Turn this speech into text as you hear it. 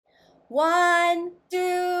1,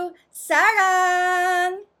 2,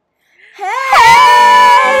 sarang!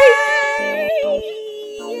 Hey!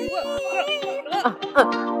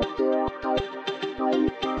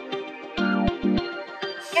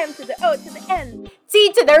 M to the O to the N.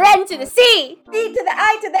 C to the Ren to the C! D to the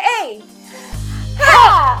I to the A!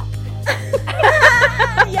 Ha!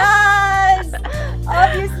 Yes!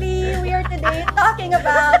 Obviously, we are today talking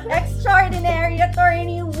about Extraordinary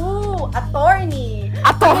Attorney Woo! Attorney!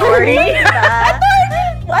 Attorney? Diba?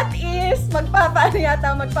 What is? Magpapa.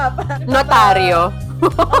 Notaryo.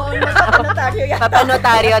 Oo, magpapanotaryo yata.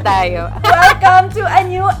 Papanotaryo tayo. Welcome to a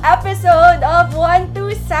new episode of 1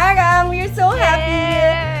 2 Sarang. We're so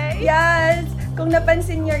happy. Yes. Kung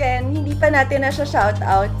napansin nyo rin, hindi pa natin na siya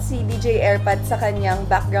shoutout si DJ Airpad sa kanyang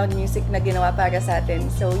background music na ginawa para sa atin.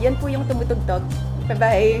 So, yan po yung tumutugtog.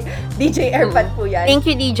 Bye-bye. DJ Airpad po yan. Thank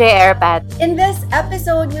you, DJ Airpat. In this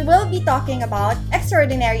episode, we will be talking about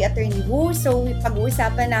Extraordinary Attorney Woo. So,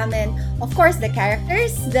 pag-uusapan namin, of course, the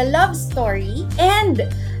characters, the love story, and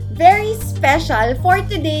very special for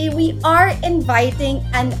today, we are inviting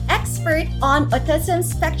an expert on autism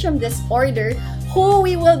spectrum disorder who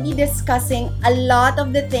we will be discussing a lot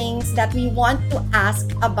of the things that we want to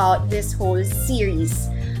ask about this whole series.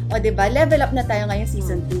 O, diba? Level up na tayo ngayong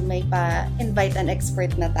season 2. May pa-invite an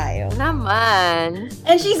expert na tayo. Naman.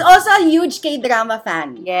 And she's also a huge K-drama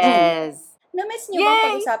fan. Yes. Na-miss niyo ba Yay!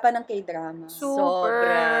 pag-usapan ng K-drama? Super.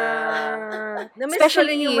 Na-miss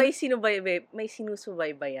Especially ko rin yung may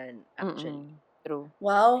sinusubaybayan, actually. True.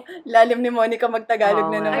 Wow, lalim ni Monica mag-Tagalog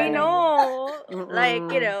na Oh, naman. I know. Mm-mm. Like,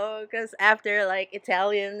 because after like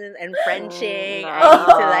Italian and Frenching, I Mm. need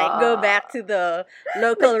to like go back to the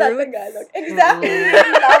local roots. Nagtatagalog. Exactly.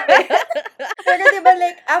 Love it. Pero diba,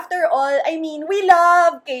 like, after all, I mean, we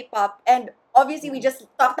love K-pop and obviously, we just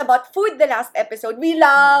talked about food the last episode. We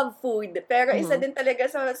love food. Pero isa din talaga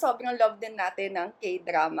sa sobrang love din natin ng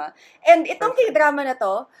K-drama. And itong K-drama na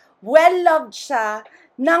to, well-loved siya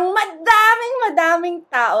ng madaming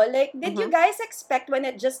tao. Like, did you guys expect when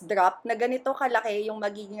it just dropped na ganito kalaki yung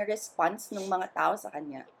magiging response ng mga tao sa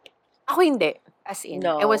kanya? Ako hindi. As in,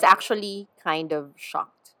 No. I was actually kind of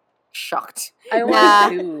shocked. I Na-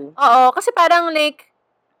 want to. Oo, kasi parang like,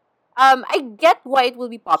 I get why it will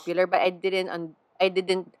be popular, but I didn't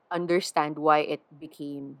understand why it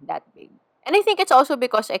became that big. And I think it's also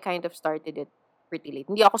because I kind of started it pretty late.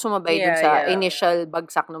 Hindi ako sumabay dun sa Yeah. initial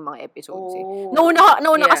bagsak ng mga episodes eh. Oh. Nauna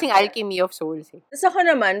Yeah. kasing Alchemy of Souls eh. Tapos ako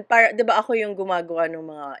naman, di ba ako yung gumagawa ng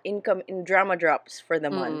mga income in drama drops for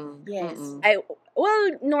the month. Yes.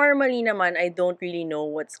 Normally naman, I don't really know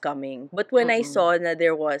what's coming. But when I saw na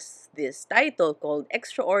there was this title called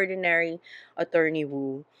Extraordinary Attorney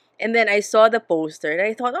Woo, and then I saw the poster, and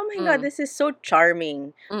I thought, oh my God, this is so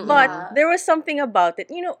charming. But Yeah. there was something about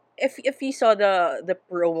it. You know, if you saw the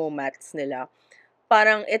promo mats nila,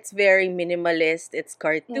 parang it's very minimalist, it's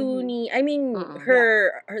cartoony. I mean,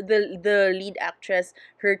 the lead actress,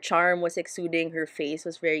 her charm was exuding, her face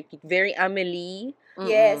was very cute, very Amelie.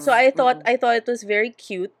 Yes. So I thought it was very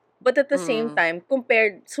cute, but at the same time,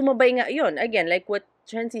 sumabay nga yun. Again, like what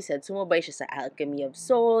Chancy said, sumabay siya sa Alchemy of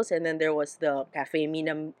Souls, and then there was the Cafe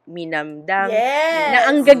Minamdang. Yes. Na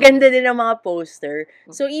ang gaganda din ng mga poster.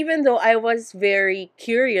 So even though I was very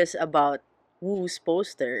curious about Woo's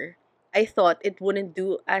poster, I thought it wouldn't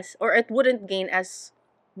gain as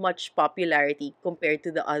much popularity compared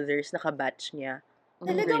to the others na kabatch niya.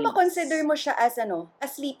 Talagang Release. makonsider mo siya as a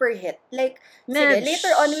sleeper hit. Like, sige, Medj.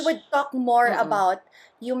 later on, we would talk more about,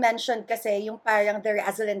 you mentioned kasi yung parang the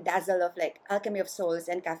razzle and dazzle of like Alchemy of Souls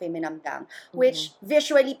and Cafe Minamdang, which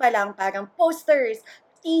visually pa lang parang posters,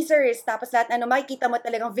 teasers, tapos lahat makikita mo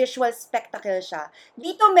talagang visual spectacle siya.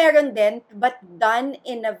 Dito meron din, but done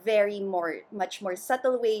in a much more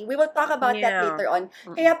subtle way. We will talk about that Yeah. later on.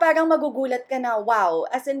 Kaya parang magugulat ka na, wow.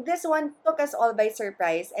 As in, this one took us all by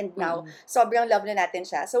surprise and now, sobrang love na natin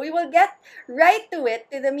siya. So, we will get right to it,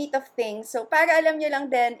 to the meat of things. So, para alam nyo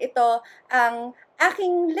lang din, ito ang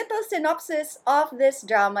aking little synopsis of this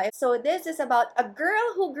drama. So, this is about a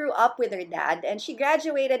girl who grew up with her dad and she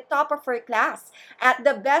graduated top of her class at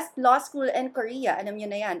the best law school in Korea. Alam nyo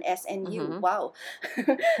na yan, SNU. Wow.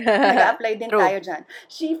 Nag-apply din True. tayo dyan.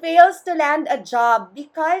 She fails to land a job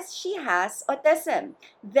because she has autism.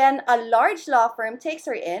 Then, a large law firm takes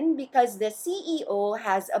her in because the CEO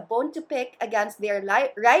has a bone to pick against their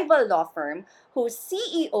rival law firm, whose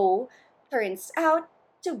CEO turns out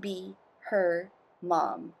to be her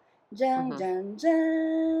mom. Jan, jan,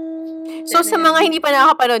 jan. So, sa mga hindi pa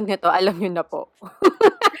nakakapanood nito, alam nyo na po.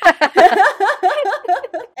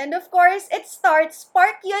 And of course, it starts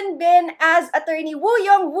Park Yun-bin as Attorney Woo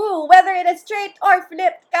Young-woo, whether it is straight or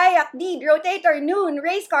flipped, kayak, deed, rotator, noon,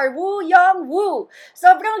 race car, Woo Young-woo.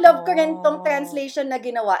 Sobrang love ko rin tong Oh. translation na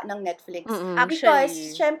ginawa ng Netflix. Mm-mm. Because,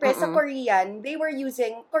 Actually, syempre, sa Mm-mm. Korean, they were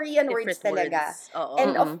using Korean words different talaga. words. Oo.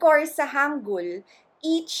 And of Mm-mm. course, sa Hangul,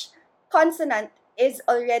 each consonant is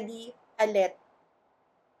already a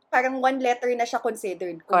parang one letter na siya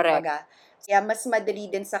considered, Correct. kumbaga. Kaya mas madali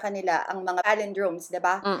din sa kanila ang mga palindromes, 'di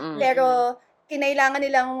ba? Mm-mm. Pero kinailangan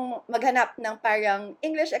nilang maghanap ng parang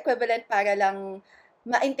English equivalent para lang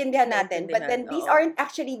maintindihan natin. But then these oo. aren't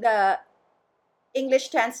actually the English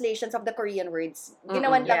translations of the Korean words.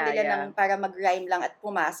 Ginawan lang Yeah, nila yeah. ng para mag-rhyme lang at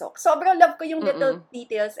pumasok. Sobrang love ko yung little Mm-mm.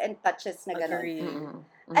 details and touches na gano'n. Agree. Mm-mm.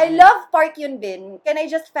 I love Park Yun-bin. Can I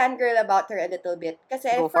just fangirl about her a little bit?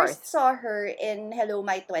 Kasi I Go first forth. saw her in Hello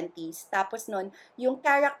My 20s. Tapos nun, yung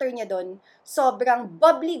character niya doon, sobrang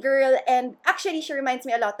bubbly girl and actually she reminds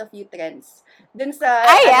me a lot of you trends. Dun sa,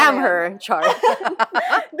 I ano am na yun, her, Char.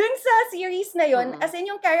 dun sa series na yun, Mm-mm. as in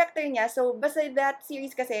yung character niya, so basta that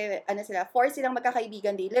series kasi, ano sila, 4 silang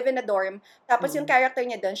magkakaibigan, they live in a dorm, tapos yung character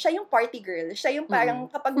niya dun, siya yung party girl, siya yung parang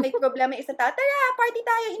kapag may problema yung isang tao, tara, party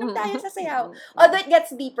tayo, inom tayo, sasayaw. Although it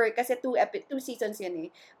gets deeper kasi 2 seasons yun eh.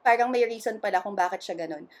 Parang may reason pala kung bakit siya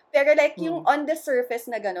ganun. Pero like yung on the surface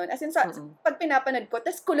na ganun, as in pag pinapanood ko,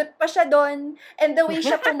 tas kulot pa siya doon, and the way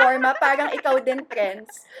siya pumorma, parang ikaw din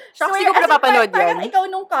trends. Shucks, di Swear, ko pa as in, napapanood parang yan. ikaw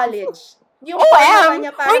nung college. Yung Oh, forma am.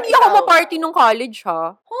 niya Oh, parang hindi ako ikaw. ma-party nung college, ha?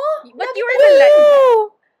 But you were the Ooh!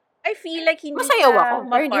 I feel like hindi Masayaw ka ako,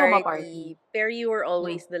 pero hindi ako ma-party. Pero you were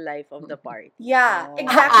always the life of the party. Yeah, Oh.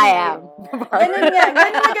 exactly. I am. Ganun nga.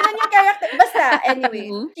 Ganun yung character. Basta, anyway,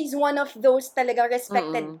 Mm-mm. she's one of those talagang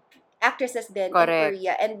respected Mm-mm. actresses din in Correct.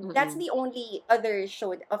 Korea. And that's Mm-mm. the only other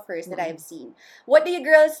show of hers that I've seen. What do you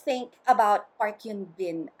girls think about Park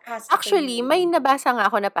Yun-bin as Actually, may nabasa nga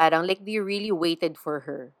ako na parang like they really waited for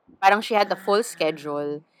her. Parang she had a full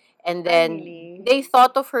schedule. And then, really? they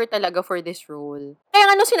thought of her talaga for this role. Kaya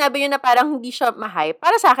nga nung sinabi yun na parang hindi siya ma-hype,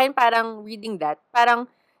 para sa akin, parang reading that, parang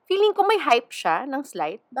feeling ko may hype siya ng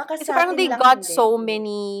slight. Baka Kasi sa parang atin they lang got hindi. so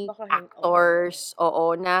many Baka actors,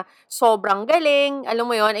 oo, na sobrang galing. Alam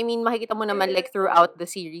mo yon, I mean, makikita mo naman like throughout the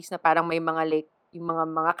series na parang may mga like, yung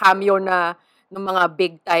mga cameo na ng mga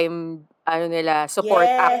big time ano nila, support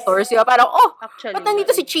Yes. actors. Diba? Parang, oh, Actually. ba't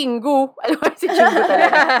nandito si Chingu? Alam mo, si Chingu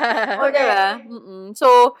talaga. O, Okay. diba? So,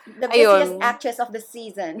 The busiest ayun. actress of the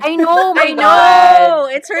season. I know, my I God. know!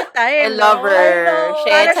 It's her I time. love no? her. I know.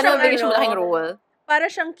 Shit, Para sana siyang mabigyan siya ano, malaking role. Para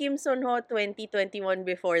siyang Kim Son-ho 2021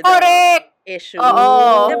 before the Correct! issue.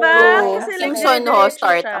 Oo. Diba? True. Kasi Kim like, Son-ho dire-diretso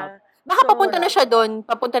startup. siya. Baka So, papunta na siya doon.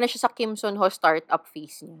 Papunta na siya sa Kim Son-ho startup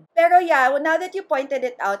phase niya. Pero yeah, now that you pointed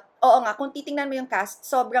it out, oo nga, kung titingnan mo yung cast,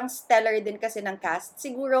 sobrang stellar din kasi ng cast.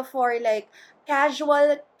 Siguro for like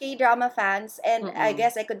casual K-drama fans, and I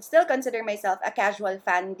guess I could still consider myself a casual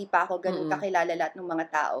fan, hindi pa ako ganun kakilala lahat ng mga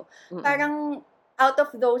tao. Parang out of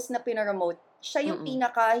those na pinopromote, siya yung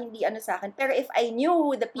pinaka hindi ano sa akin. Pero if I knew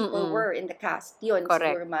who the people were in the cast, yun,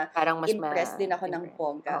 Correct. siguro Parang mas impressed din ako ng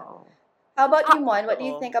bongga. Oo. How about you, Mon? What do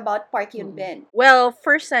you Oo. think about Park Yun-bin? Well,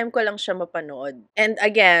 first time ko lang siya mapanood. And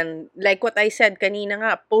again, like what I said kanina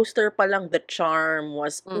nga, poster pa lang, the charm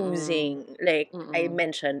was oozing. Like I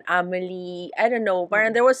mentioned, Amelie, I don't know,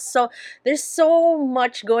 parang there's so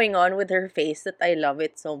much going on with her face that I love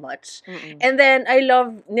it so much. And then I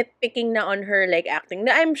love nitpicking na on her like acting.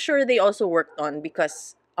 Na I'm sure they also worked on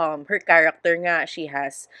because her character nga, she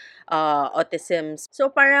has autism. So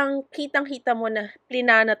parang kitang-kita mo na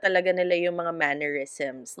plinana talaga nila yung mga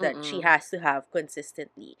mannerisms that she has to have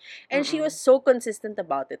consistently. And she was so consistent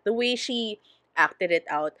about it. The way she acted it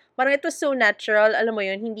out, parang it was so natural. Alam mo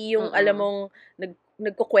yun, hindi yung alam mong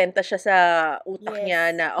nagkukwenta siya sa utak niya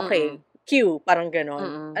na okay, cue, parang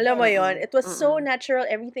ganon. Alam mo yun, it was so natural.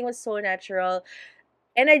 Everything was so natural.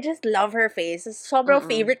 And I just love her face. Sobrang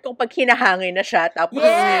favorite ko pag hinahangin na siya. Tapos,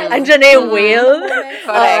 Yes! andyan na yung whale.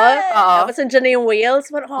 Correct. Oo. Tapos, andyan na yung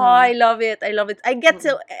whales. But, I love it. I love it. I get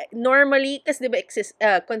so, normally, kasi diba,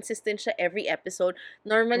 consistent siya every episode.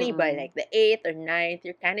 Normally, by like the 8th or 9th,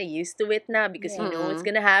 you're kind of used to it na because you know what's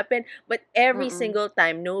gonna happen. But every single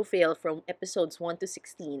time, no fail, from episodes 1 to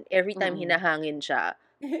 16, every time hinahangin siya,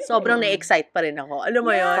 sobrang na-excite pa rin ako. Alam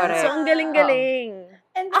mo yun? Correct. So, ang galing-galing.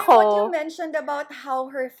 And then Ako- what you mentioned about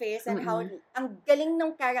how her face and how ang galing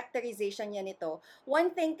ng characterization niya nito.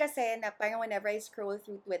 One thing kasi na parang whenever I scroll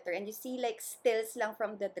through Twitter and you see like stills lang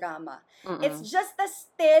from the drama. It's just a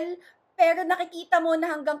still pero nakikita mo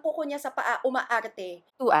na hanggang kuko niya sa paa umaarte.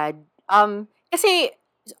 To add, kasi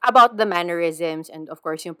about the mannerisms and of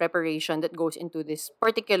course yung preparation that goes into this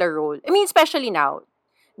particular role. I mean, especially now,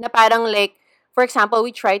 na parang like, for example,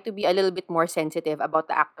 we try to be a little bit more sensitive about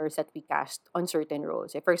the actors that we cast on certain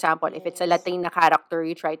roles. For example, if it's a Yes. Latina character,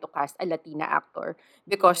 you try to cast a Latina actor.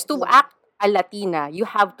 Because to Yes. act a Latina, you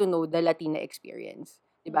have to know the Latina experience.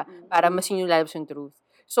 Diba? Para mas yun yung lalabas yung truth.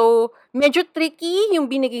 So, medyo tricky yung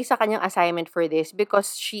binigay sa kanyang assignment for this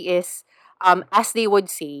because she is, as they would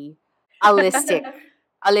say, allistic.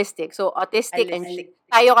 Allistic. So, autistic and Allistic.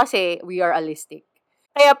 tayo kasi, we are allistic.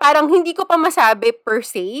 Kaya parang hindi ko pa masabi per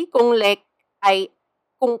se kung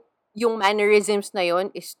kung yung mannerisms na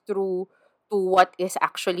yon is true to what is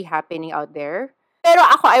actually happening out there. Pero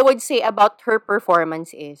ako, I would say about her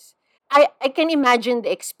performance is, I can imagine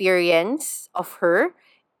the experience of her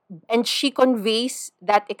and she conveys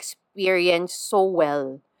that experience so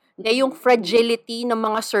well. Na yung fragility ng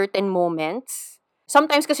mga certain moments.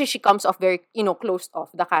 Sometimes kasi she comes off very, closed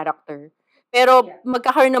off the character. Pero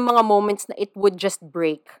magkakaroon ng mga moments na it would just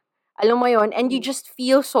break. Alam mo yon, and you just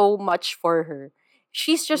feel so much for her.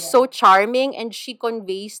 She's just so charming and she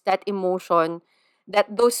conveys that emotion,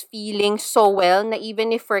 those feelings so well na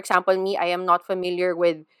even if, for example, me, I am not familiar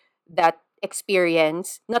with that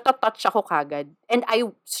experience, natatouch ako kagad. And I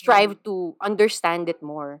strive to understand it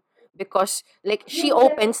more. Because, like, she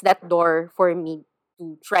opens that door for me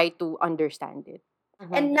to try to understand it.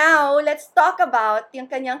 And now, let's talk about yung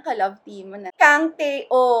kanyang ka-love team na Kang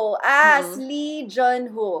Tae-oh as Lee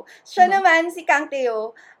Jun-ho. Siya naman, si Kang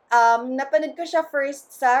Tae-oh, napanood ko siya first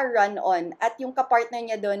sa Run On at yung kapartner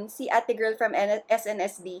niya doon, si ate girl from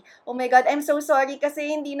SNSD. Oh my God, I'm so sorry kasi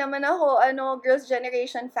hindi naman ako, Girls'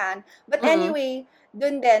 Generation fan. But anyway,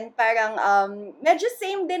 doon din, parang, medyo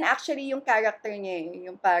same din actually yung character niya eh.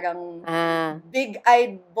 Yung parang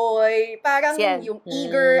big-eyed boy, parang Yes. yung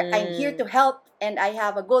eager, I'm here to help, and I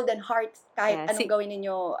have a golden heart kahit anong gawin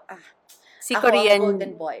ninyo. Si Ako Korean, ang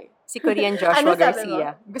golden boy. si Korean Joshua Ano sabi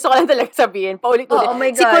Garcia. Gusto ko lang talaga sabihin. Paulit-ulit. Oh my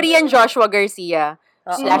Si God. Korean Joshua Garcia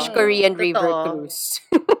 / Korean River Totoo. Cruz.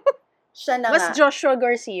 Siya na Mas nga. Joshua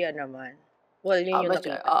Garcia naman. Well, yun yung mas,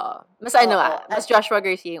 nakita. mas Oo. Joshua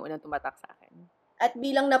Garcia yung unang tumatak sa akin. At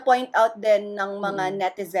bilang na-point out din ng mga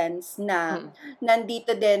netizens na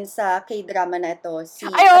nandito din sa K-drama na ito, si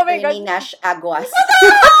Ay, oh my Atty. God. Nash Aguas.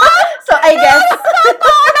 So,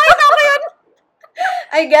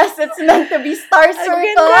 I guess it's meant to be Star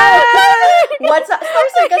Circle. What's Star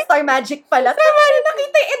Circle? Star Magic pala. Tama na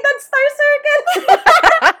nakita yung edad Star Circle.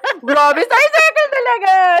 Grabe, Star Circle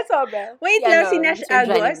talaga! Sobra. Wait lang, si Nash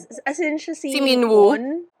Aguas, as in siya si Minwoo?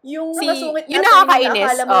 Moon? Yung Si- masungit yung na nakakainis,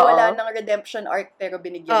 akala mo oo. wala ng redemption arc pero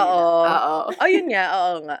binigyan nila. Oo. Oh, yun nga,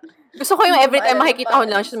 oo nga. Gusto ko yung Hindi every ko time alam makikita yung ko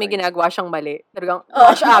lang siya may pangalan. ginagawa siyang mali. Talagang,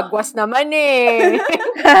 Nash Aguas naman eh.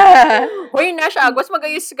 Hoy, Nash Aguas,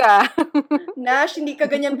 magayos ka. Nash, hindi ka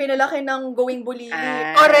ganyan pinalaki ng going bulili.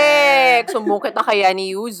 Correct! Sumbong kita kaya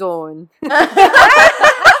ni Yuzon.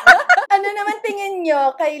 Ano naman tingin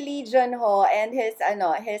nyo kay Lee Jun-ho and his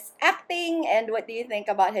acting, and what do you think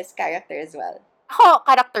about his character as well? Ako,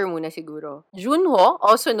 character muna siguro. Junho,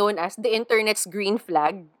 also known as the internet's green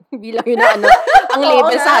flag. Bilang yun ang ang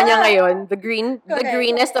label sa kanya ngayon. The Correct.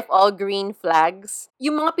 greenest of all green flags.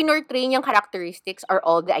 Yung mga pinortray niyang characteristics are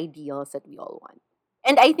all the ideals that we all want.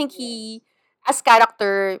 And I think he, as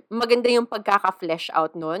character, maganda yung pagkaka-flesh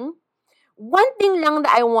out nun. One thing lang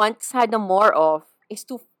that I want sana more of is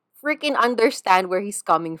to freaking understand where he's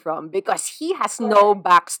coming from because he has no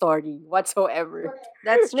backstory whatsoever.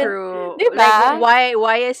 That's true. Diba? Like,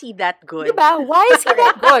 why is he that good? Diba? Why is he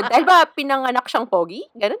that good? Dahil ba pinanganak siyang pogi?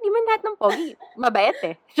 Ganun, di man lahat ng pogi. Mabait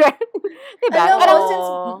eh. Diba? Alam mo, Parang, since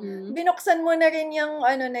binuksan mo na rin yung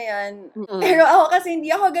na yan. Mm-mm. Pero ako kasi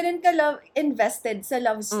hindi ako ganun invested sa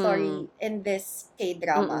love story in this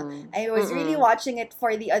K-drama. I was really watching it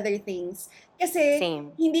for the other things. Kasi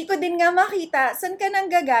Same. hindi ko din nga makita saan ka nang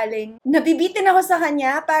gagaling. Nabibitin ako sa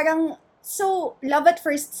kanya, parang so, love at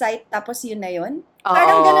first sight, tapos yun na yun?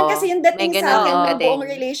 Parang ganun kasi yung dating May sa akin ganun ng dating. buong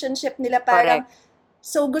relationship nila. Parang,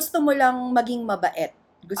 so gusto mo lang maging mabait.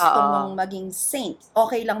 Gusto mong maging saint.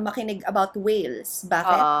 Okay lang makinig about whales.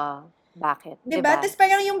 Bakit? Bakit? Diba? Tapos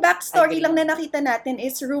parang yung backstory Agree. lang na nakita natin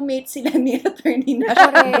is roommate sila ni Atty. Nash.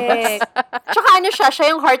 Correct. Tsaka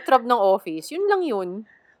siya yung heartthrob ng office. Yun lang yun.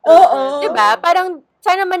 Oo. Diba? Parang,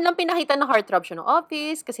 sana man lang pinakita na heartthrob siya ng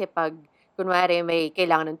office kasi pag kunwari may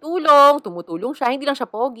kailangan ng tulong, tumutulong siya, hindi lang siya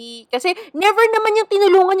pogi. Kasi never naman yung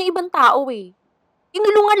tinulungan yung ibang tao eh.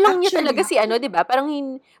 Tinulungan lang niya Actually. talaga si diba?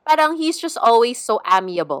 Parang he's just always so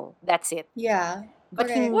amiable. That's it. Yeah. But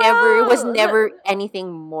he Correct. was never anything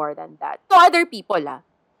more than that. To other people,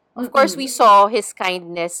 Of course, we saw his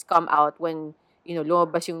kindness come out when,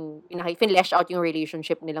 lumabas yung, finlesh out yung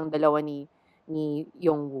relationship nilang dalawa ni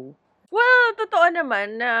Yongwoo. Well, totoo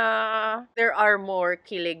naman na there are more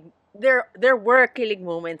kilig there were killing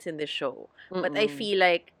moments in the show, but I Mm-mm. feel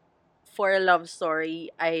like for a love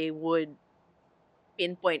story, I would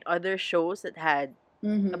pinpoint other shows that had a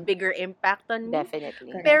Mm-hmm. bigger impact on me. Definitely.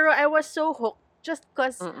 Correct. Pero I was so hooked just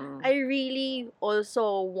because Mm-mm. I really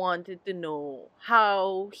also wanted to know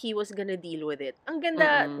how he was gonna deal with it. Ang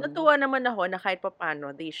ganda, Mm-mm. natuwa naman ako na kahit papano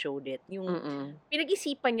they showed it. Yung Mm-mm.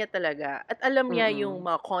 pinag-isipan niya talaga at alam niya yung Mm-mm.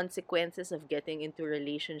 mga consequences of getting into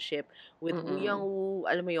relationship with Woo Mm-mm. Yang Woo.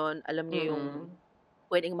 Alam mo yon, alam niya yung Mm-mm.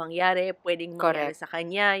 pwedeng mangyari Correct. sa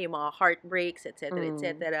kanya, yung mga heartbreaks, etc., Mm.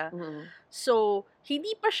 etc. Mm. So,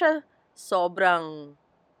 hindi pa siya sobrang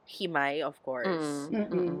himay, of course. Mm.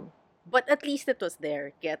 Mm-mm. Mm. But at least it was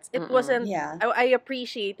there, gets. It Mm. wasn't, Yeah. I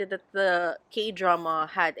appreciated that the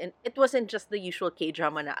K-drama had, and it wasn't just the usual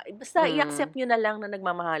K-drama na, basta i-accept nyo na lang na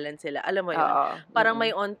nagmamahalan sila. Alam mo yun? Oo. Parang Mm.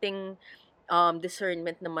 may onting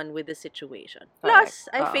discernment naman with the situation. Correct.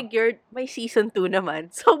 Plus, I Oo. figured may season 2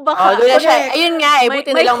 naman. So, Oh, baka doon na siya. Correct. Ayun nga eh.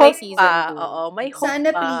 Buti na lang may hope season pa. 2. Oo, may hope Sana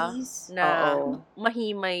pa please. na Oo.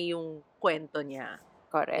 mahimay yung kwento niya.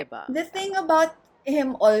 Correct. Diba? The thing about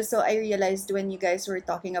him also, I realized when you guys were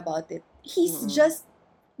talking about it, he's Mm-mm. just,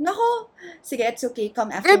 nako, sige, it's okay,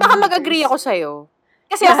 come after Girl, baka me mag-agree haters. ako sa'yo.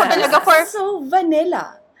 Kasi ako talaga So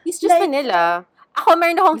vanilla. he's just Like- vanilla. Ako,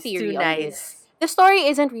 meron akong He's theory too on nice. this. The story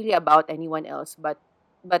isn't really about anyone else, but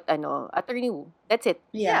Attorney Wu. That's it.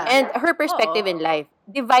 Yeah. And her perspective in Oo. life,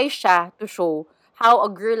 devised siya to show how a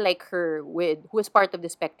girl like her who is part of the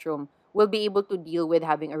spectrum will be able to deal with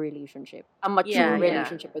having a relationship, a mature Yeah,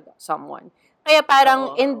 relationship with someone. Kaya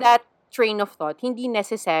parang Oo. in that train of thought, hindi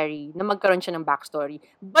necessary na magkaroon siya ng backstory.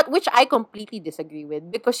 But which I completely disagree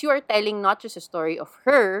with because you are telling not just a story of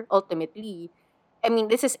her, ultimately. I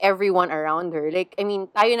mean, this is everyone around her. Like, I mean,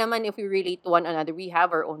 tayo naman, if we relate to one another, we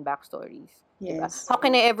have our own backstories. Diba? Yes. How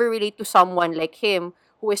can I ever relate to someone like him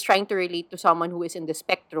who is trying to relate to someone who is in the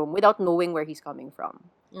spectrum without knowing where he's coming from?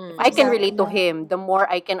 If I can relate to Exactly. him, the more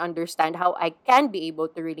I can understand how I can be able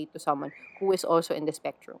to relate to someone who is also in the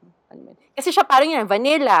spectrum. Alam mo yun? Kasi siya parang yan,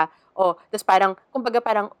 vanilla. O, tas parang, kumbaga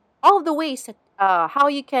parang, all the ways that, how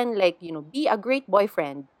you can, like, be a great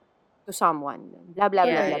boyfriend to someone. Blah, blah,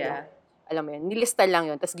 blah, Yeah, blah, yeah. blah. Alam mo yun, nilista lang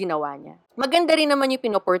yun, tas ginawa niya. Maganda rin naman yung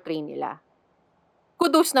pinoportray nila.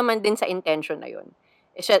 Kudos naman din sa intention na yun.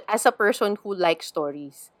 As a person who likes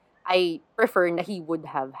stories, I prefer na he would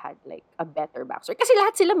have had like a better backstory. Kasi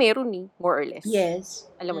lahat sila meron more or less. Yes.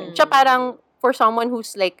 Alam mo yun. Mm. Siya parang, for someone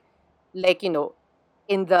who's like,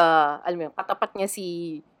 in the, alam mo yun, katapat niya si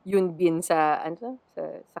Yoon Bin sa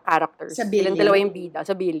characters. Sa Silang billing. dalawa yung bida,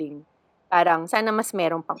 sa billing. Parang, sana mas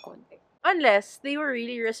meron pang konti. Unless they were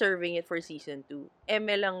really reserving it for season 2.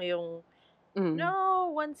 Eme lang yung, Mm.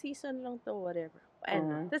 no, 1 season lang to, whatever.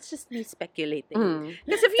 And that's just me speculating. Mm.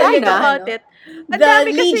 Because if you think Sana, about ano? it, ang The dami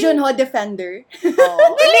Lee kasing- Junho defender. Oo.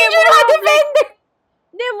 Hindi yun ako defender!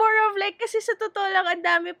 Hindi, more of like, kasi sa totoo lang, ang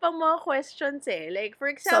dami pang mga questions eh. Like,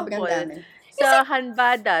 for Sobrang example, dami. sa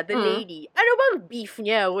Hanbada, the lady, ano bang beef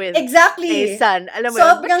niya with Exactly. San? Alam mo yun,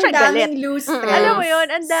 ba't Sobrang siya galit? daming loose Mm-mm. threads. Alam mo yun,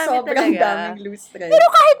 ang dami Sobrang talaga. daming loose threads. Pero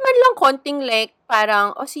kahit man lang konting like,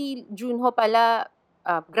 parang, si Junho pala,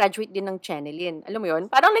 graduate din ng Chenelin. Alam mo yun?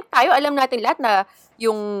 Parang like tayo, alam natin lahat na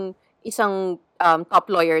yung isang top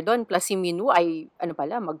lawyer doon, plus si Minu ay,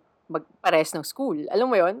 magpares ng school. Alam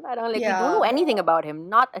mo yun? Parang like, we don't know anything about him.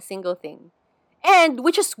 Not a single thing. And,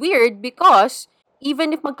 which is weird because,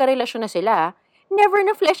 even if magkarelasyon na sila, never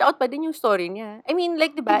na flesh out pa din yung story niya. I mean,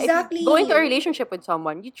 like, diba? Exactly. If you go into a relationship with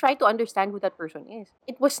someone, you try to understand who that person is.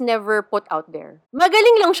 It was never put out there.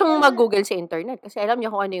 Magaling lang siyang mag-google sa internet kasi alam niya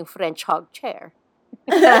kung ano yung French hog chair.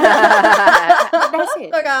 That's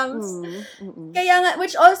it. Karams. Kaya nga,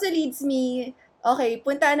 which also leads me, okay,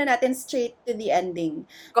 puntaan na natin straight to the ending.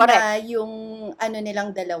 Correct. Na yung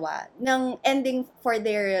nilang dalawa, ng ending for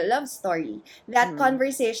their love story. That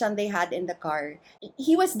conversation they had in the car.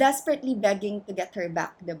 He was desperately begging to get her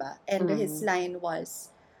back, diba? And his line was,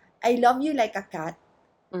 I love you like a cat.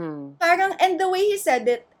 Parang, and the way he said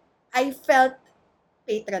it, I felt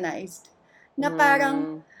patronized. Na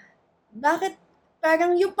parang, bakit,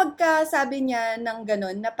 parang yung pagkasabi niya ng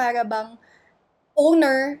ganun, na para bang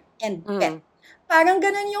owner and pet. Parang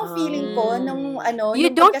ganun yung feeling ko nung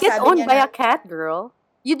You yung don't get pagkasabi owned niya by na- a cat, girl.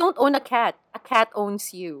 You don't own a cat. A cat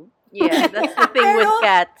owns you. Yeah, that's the thing with Pero-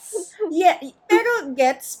 cats. Yeah, pero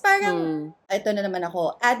gets, parang, ito na naman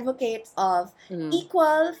ako, advocate of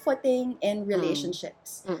equal footing in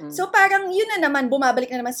relationships. So parang yun na naman,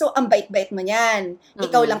 bumabalik na naman. So ang bait-bait mo niyan.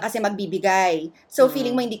 Ikaw lang kasi magbibigay. So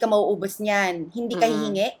feeling mo hindi ka mauubos niyan. Hindi ka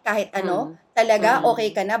hihingi kahit ano. Talaga,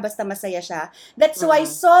 okay ka na, basta masaya siya. That's why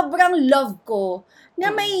sobrang love ko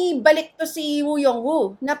na may balik to si Woo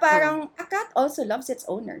Young-woo na parang a cat also loves its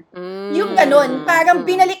owner. Yung ganun, parang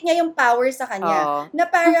binalik niya yung power sa kanya.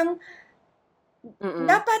 Na parang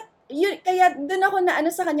dapat yun, kaya doon ako na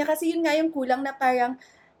ano sa kanya kasi yun nga yung kulang na parang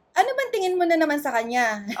ano bang tingin mo na naman sa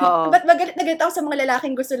kanya? Ba't magalit na galit ako sa mga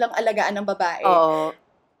lalaking gusto lang alagaan ng babae?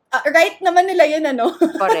 Right naman nila yun, ano?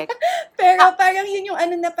 Correct. Pero parang yun yung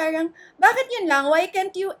ano na parang, bakit yun lang? Why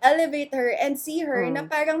can't you elevate her and see her na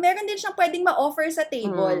parang meron din siyang pwedeng ma-offer sa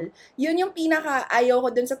table? Yun yung pinaka-ayaw ko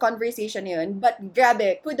dun sa conversation na yun. But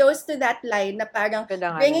grabe, kudos to that line na parang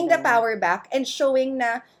bringing the power back and showing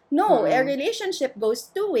na no, a relationship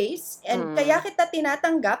goes two ways and kaya kita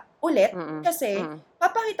tinatanggap ulit kasi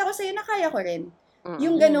papakita ko sa'yo na kaya ko rin.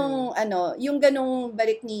 Yung ganong ano, yung ganong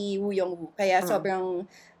balik ni Woo Young-woo. Kaya sobrang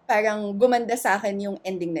parang gumanda sa akin yung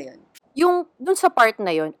ending na yun. Yung dun sa part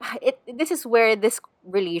na yun, this is where this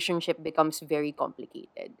relationship becomes very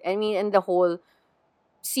complicated. I mean, and the whole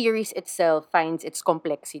series itself finds its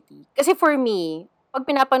complexity. Kasi for me, pag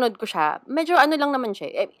pinapanood ko siya, medyo ano lang naman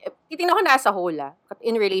siya. Titingnan ko na as a whole,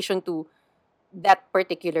 in relation to that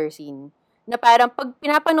particular scene. Na parang pag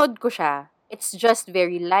pinapanood ko siya, it's just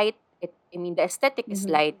very light. I mean, the aesthetic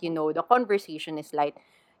is light, you know, the conversation is light.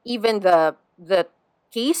 Even the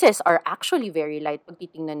cases are actually very light pag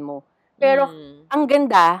titingnan mo. Pero ang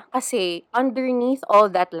ganda kasi underneath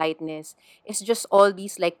all that lightness is just all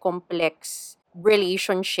these like complex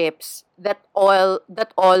relationships that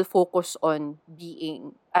all focus on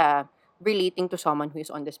being relating to someone who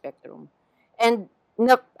is on the spectrum. And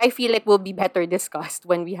I feel like will be better discussed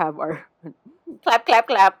when we have our clap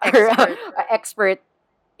our expert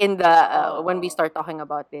in the when we start talking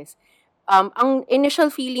about this. Ang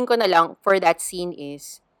initial feeling ko na lang for that scene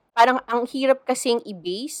is parang ang hirap kasing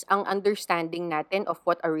i-base ang understanding natin of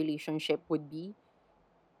what a relationship would be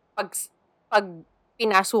pag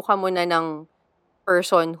pinasukan mo na ng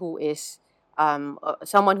person who is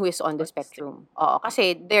someone who is on the spectrum. Oo,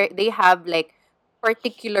 kasi they have like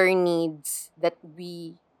particular needs that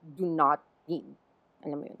we do not need.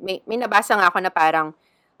 Alam mo yun. May nabasa nga ako na parang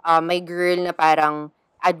may girl na parang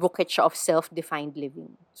advocate siya of self-defined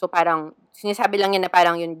living. So parang sinasabi lang niya na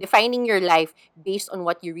parang yun, defining your life based on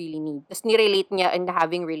what you really need. Tapos nirelate niya in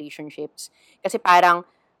having relationships. Kasi parang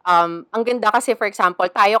ang ganda kasi, for example,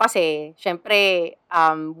 tayo kasi, syempre,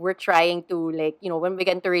 we're trying to, like, you know, when we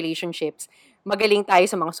get into relationships, magaling tayo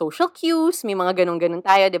sa mga social cues, may mga ganun-ganun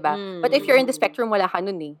tayo, di ba? But if you're in the spectrum, wala ka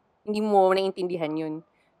nun eh. Hindi mo naiintindihan yun,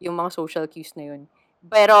 yung mga social cues na yun.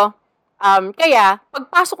 Pero, kaya,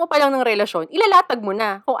 pagpasok mo pa lang ng relasyon, ilalatag mo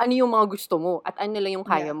na kung ano yung mga gusto mo at ano lang yung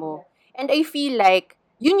kaya mo. And I feel like,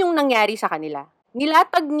 yun yung nangyari sa kanila.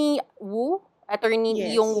 Nilatag ni Woo,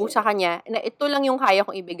 attorney yung sa kanya, na ito lang yung kaya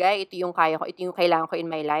kong ibigay, ito yung kaya ko, ito yung kailangan ko in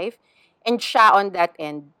my life. And siya on that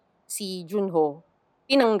end, si Junho,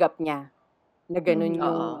 tinanggap niya na ganun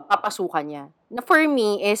yung papasukan niya. Na for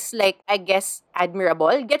me is like, I guess,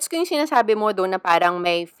 admirable. Gets ko yung sinasabi mo doon na parang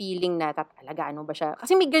may feeling na talaga ano ba siya.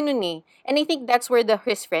 Kasi may ganun eh. And I think that's where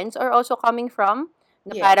his friends are also coming from.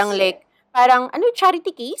 Na parang like, parang ano,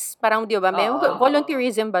 charity case? Parang di ba, may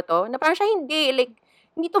volunteerism ba to? Na parang siya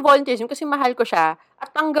hindi to volunteerism kasi mahal ko siya at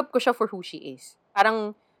tanggap ko siya for who she is.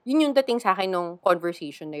 Parang, yun yung dating sa akin nung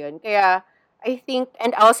conversation na yun. Kaya, I think,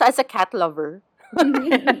 and also as a cat lover,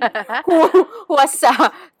 who has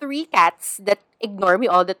 3 cats that ignore me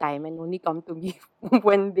all the time and only come to me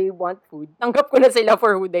when they want food. Tanggap ko na sila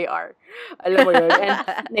for who they are. Alam mo yun? And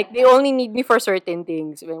like, they only need me for certain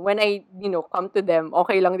things. When I, you know, come to them,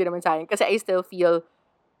 okay lang din naman sa akin. Kasi I still feel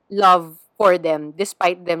love for them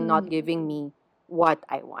despite them not giving me what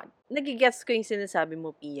I want. Nagigets ko yung sinasabi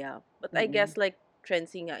mo, Pia. But I guess like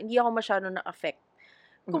Trency nga, hindi ako masyado na-affect.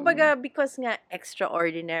 Kumbaga, because nga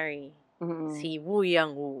extraordinary si Woo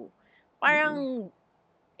Young-woo. Parang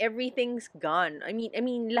everything's gone. I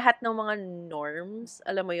mean lahat ng mga norms,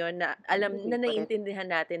 alam mo yon na alam na naiintindihan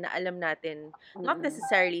natin, na alam natin not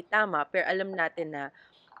necessarily tama, pero alam natin na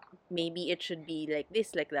maybe it should be like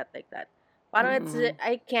this, like that, like that. Parang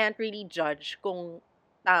I can't really judge kung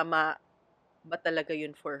tama ba talaga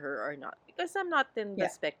yun for her or not. Because I'm not in the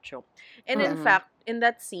spectrum. And in fact, in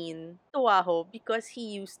that scene, tuwa ako because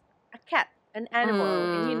he used a cat, an animal.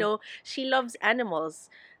 And you know, she loves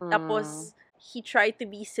animals. Tapos, he tried to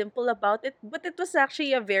be simple about it, but it was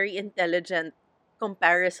actually a very intelligent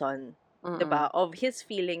comparison. diba, of his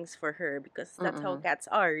feelings for her, because that's how Mm. cats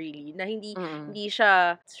are really, na hindi Mm. hindi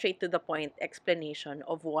siya straight to the point explanation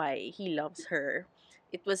of why he loves her.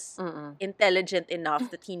 It was Mm. intelligent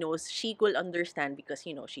enough that he knows she will understand because,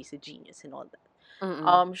 she's a genius and all that.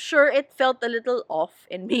 Mm. Sure, it felt a little off,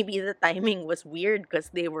 and maybe the timing was weird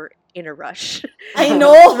because they were in a rush. I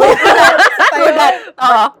know! Isa pa True that. yun.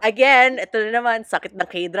 But again, ito na naman, sakit ng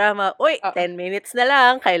K-drama. Uy, Oo. 10 minutes na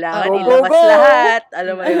lang, kailangan Oo. ilabas Go, go! lahat.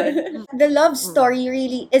 Alam mo yun? The love story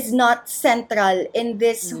really is not central in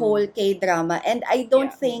this Mm. whole K-drama. And I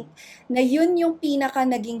don't Yeah. think na yun yung pinaka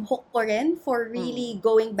naging hook ko rin for really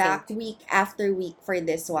going back Same. week after week for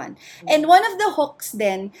this one. And one of the hooks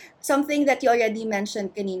then, something that you already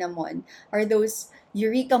mentioned kanina, Mon, are those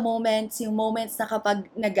eureka moments, yung moments na kapag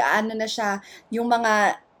nag-ano na siya, yung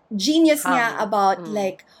mga genius niya Hang. about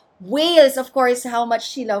like whales, of course, how much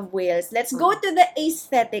she loved whales. Let's go to the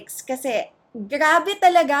aesthetics kasi grabe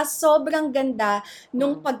talaga, sobrang ganda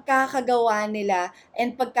nung pagkakagawa nila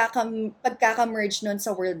and pagkaka-merge nun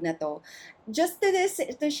sa world na to. Just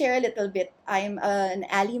to share a little bit, I'm an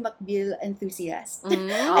Ally McBeal enthusiast.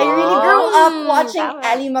 I really grew up watching Tama.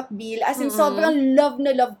 Ally McBeal. As in, sobrang love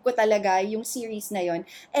na love ko talaga yung series na yon.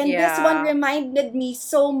 And this one Yeah. reminded me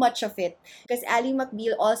so much of it. Because Ally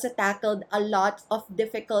McBeal also tackled a lot of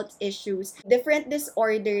difficult issues, different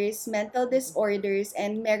disorders, mental disorders,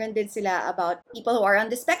 and meron din sila about people who are on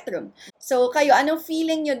the spectrum. So, kayo, anong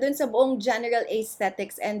feeling nyo dun sa buong general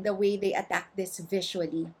aesthetics and the way they attack this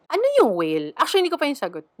visually? Ano yung whale? Actually, hindi ko pa yung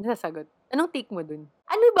nasasagot. Anong take mo dun?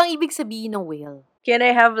 Ano bang ibig sabihin ng whale? Can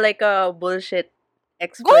I have like a bullshit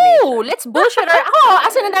explanation? Go! Let's bullshit. Ako,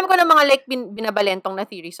 asan ang dami ko ng mga like binabalentong na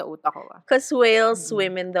theory sa utak ko. Because whales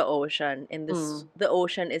swim in the ocean, and the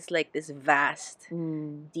ocean is like this vast,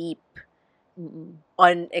 deep,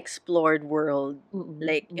 unexplored world.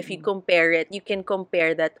 Like, if you compare it, you can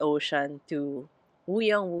compare that ocean to Woo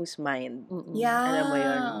Young-woo's mind. Yeah. Alam mo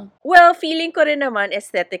yun? Well, feeling ko rin naman,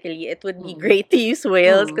 aesthetically, it would be great to use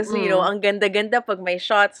whales kasi, ang ganda-ganda pag may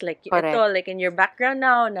shots, like Correct. ito, like in your background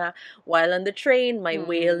now, na while on the train, may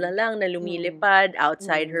whale na lang na lumilipad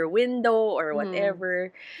outside her window or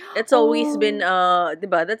whatever. That's always been,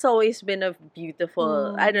 diba? That's always been a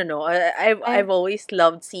beautiful, I don't know, I've always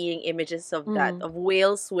loved seeing images of that, of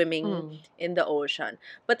whales swimming in the ocean.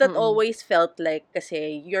 But that always felt like,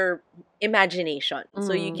 kasi, your imagination.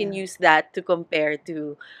 So you can use that to compare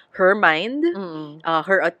to her mind,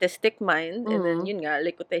 her autistic mind, and then yun nga,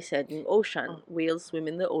 like what I said, yung ocean. Whales swim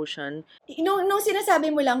in the ocean. Nung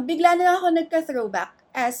sinasabi mo lang, bigla na lang ako nagka-throwback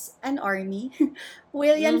as an army.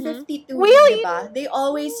 Whale yan 52, diba? They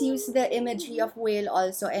always use the imagery of whale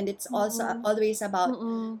also, and it's also always about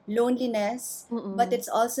loneliness, but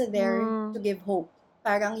it's also there to give hope.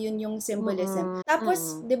 Parang yun yung symbolism.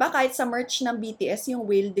 Tapos, di ba, kahit sa merch ng BTS, yung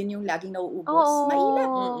whale din yung laging nauubos. Mailap.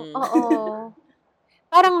 Oo.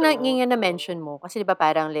 Parang ngayon na-mention mo, kasi di ba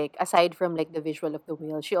parang like, aside from like the visual of the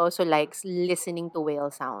whale, she also likes listening to whale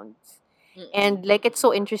sounds. And like, it's so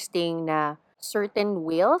interesting na certain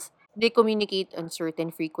whales, they communicate on certain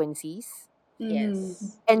frequencies.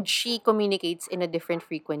 Yes. And she communicates in a different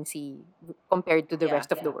frequency compared to the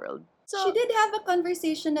rest of the world. So, she did have a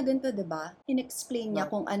conversation na ganito, diba? In-explain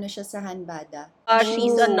niya kung ano siya sa hanbada.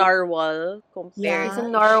 She's a narwhal compared. Yeah. She's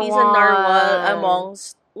a She's a narwhal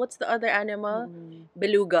amongst, what's the other animal?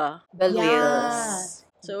 Beluga. Whales.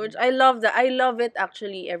 So I love that. I love it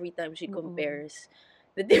actually every time she compares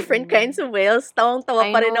the different kinds of whales.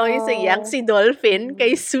 Tawang-tawa pa rin ako yung sa Yangtze dolphin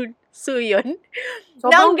kay Suyon.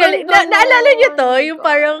 Sobrang Naalala niyo to? Oh my Yung God.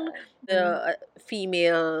 parang the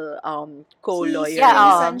female co-lawyer.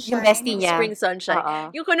 Sunshine. Yung bestie niya. Spring Sunshine.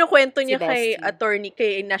 Oo. Yung kinukwento niya Si kay bestie.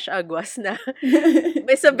 kay Nash Aguas na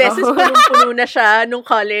sa beses punong-puno na siya nung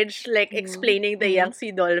college, like, explaining the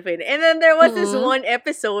Yangtze dolphin. And then there was this one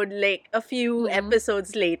episode, like, a few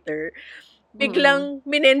episodes later, biglang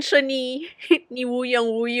minention ni Woo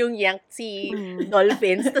yung Yangtze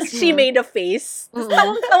dolphins. Tapos she made a face.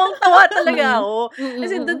 Tapos tawang-tawa talaga ako.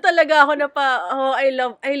 Kasi doon talaga ako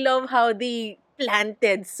I love how they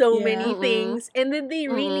planted so many things, and then they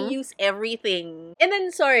really use everything. And then,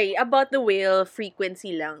 sorry, about the whale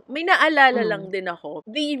frequency lang, may naalala lang din ako.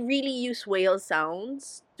 They really use whale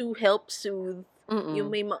sounds to help soothe yung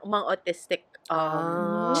may mga autistic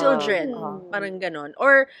children. Parang ganon.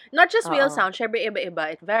 Or, not just whale sound, syempre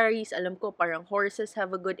iba-iba. It varies. Alam ko, parang horses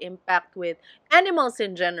have a good impact with animals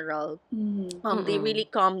in general. They really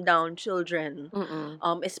calm down children.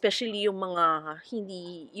 Especially yung mga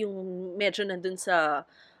hindi, yung medyo nandun sa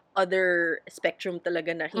other spectrum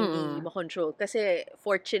talaga na hindi Mm. makontrol. Kasi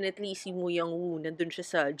fortunately, si Woo Young Woo, nandun siya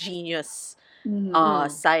sa genius Mm.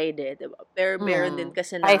 side diba? Pero meron din Mm.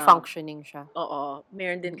 kasi High na, functioning siya.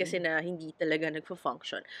 meron din kasi Mm. na hindi talaga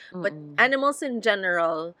nagfa-function. But Mm. animals in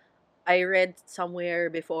general, I read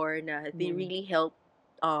somewhere before na they Mm. really help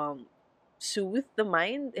soothe the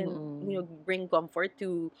mind and bring comfort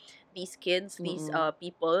to these kids, these Mm.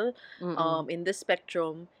 people Mm. in the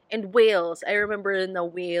spectrum. And whales, I remember na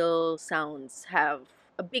whale sounds have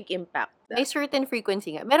a big impact. May certain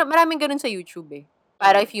frequency nga. Maraming ganun sa YouTube eh.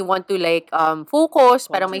 Para if you want to like focus,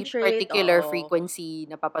 parang may Concentrate, particular oo. frequency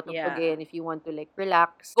na papatugtugin. Yeah. If you want to like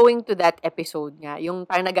relax. Going to that episode nga, yung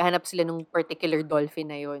parang naghahanap sila ng particular dolphin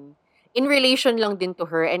na yun. In relation lang din to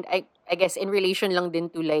her, and I guess in relation lang din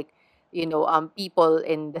to like, people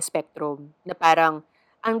in the spectrum, na parang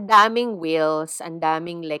ang daming whales, ang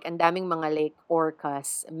daming mga like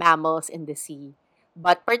orcas, mammals in the sea.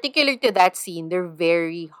 But particular to that scene, they're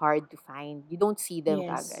very hard to find. You don't see them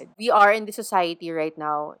Yes. kagad. We are in the society right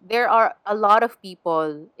now. There are a lot of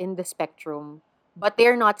people in the spectrum, but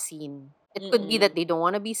they're not seen. It could be that they don't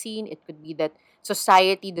want to be seen. It could be that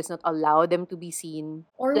society does not allow them to be seen.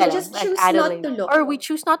 Or we Like, just like choose not Adelaide. to look. Or we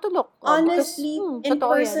choose not to look. Because, Honestly, in totoo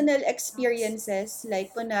yan. personal experiences,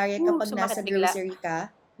 like kunwari kapag Sumakit nasa bigla. grocery ka,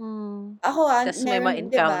 Hmm. ako Tas may meron,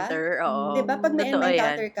 di ba? ma-encounter, oo. Di ba, pag may Totoo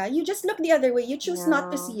encounter yan. ka, you just look the other way. You choose not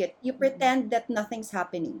to Yeah. see it. You pretend that nothing's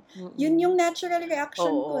happening. Mm-mm. Yun yung natural reaction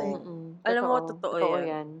ko eh. Mm-mm. Alam mo, totoo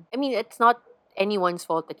yan. I mean, it's not anyone's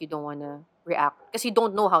fault that you don't wanna react. Because you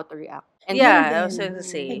don't know how to react. And Yeah, I Yun was din. going to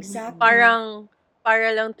say, Exactly. para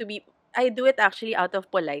lang to be, I do it actually out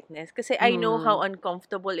of politeness kasi I know how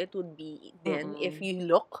uncomfortable it would be then if you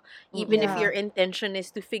look, even if Yeah. your intention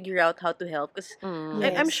is to figure out how to help. Because I'm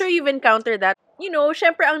Yes. sure you've encountered that.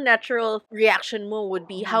 Syempre ang natural reaction mo would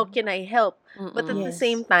be, how can I help? But at the Yes.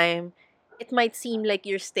 same time, it might seem like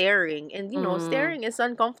you're staring, and staring is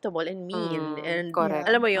uncomfortable and mean, and correct.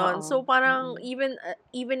 alam mo yon. Oo. So parang even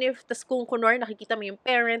if tas kung kunwari nakikita mo yung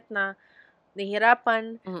parent na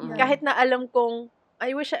nahihirapan, Mm-mm. kahit na alam kong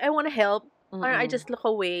I want to help, parang I Mm-mm. just look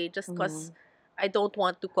away just cause I don't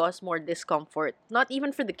want to cause more discomfort. Not even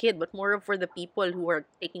for the kid, but more for the people who are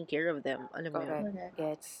taking care of them. Alam mo yun? Correct.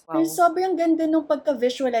 Gets. Pero Wow. sobrang ganda nung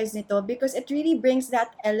pagka-visualize nito because it really brings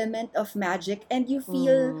that element of magic and you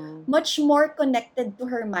feel much more connected to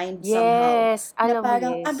her mind somehow. Yes. Na Alam mo,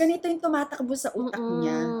 parang, yes. ganito yung tumatakbo sa utak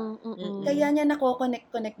niya. Kaya niya nako-connect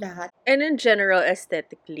lahat. And in general,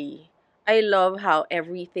 aesthetically, I love how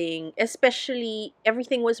everything, especially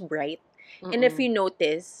everything was bright. And if you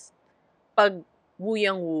notice, pag Woo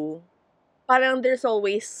Young Woo, parang there's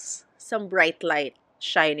always some bright light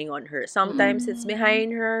shining on her. Sometimes it's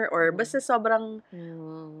behind her or basta sobrang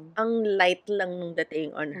ang light lang nung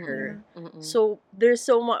dating on her. So there's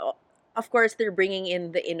so much, of course they're bringing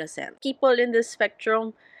in the innocent. People in the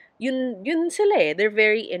spectrum, yun sila eh. They're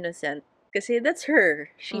very innocent. Kasi that's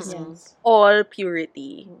her. She's Yes. all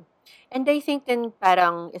purity. And I think then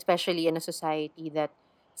parang, especially in a society that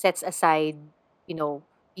sets aside,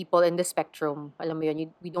 people in the spectrum, alam mo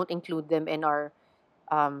yun, we don't include them in our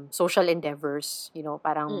social endeavors,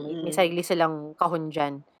 parang may sarili silang kahon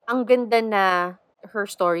dyan. Ang ganda na her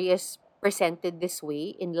story is presented this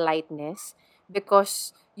way in lightness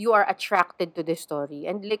because you are attracted to this story.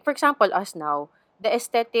 And like, for example, us now, the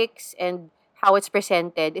aesthetics and how it's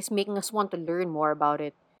presented is making us want to learn more about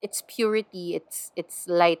it. Its purity, its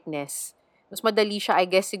lightness. Mas madali siya, I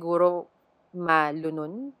guess, siguro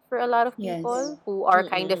malunun for a lot of people Yes. who are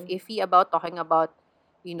kind of iffy about talking about,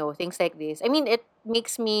 things like this. I mean, it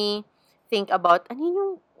makes me think about,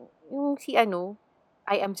 yung si I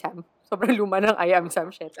Am Sam. Sobrang luma ng I Am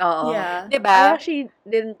Sam shit. Oo. Yeah. I Diba? actually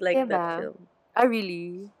didn't like Diba? that film.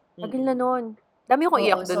 Really? Tagal na nun. Dami akong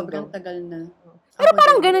iyak dun, sobrang bro. tagal na. Pero Ako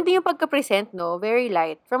parang din. ganun din yung pagka-present, no? Very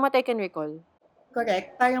light. From what I can recall.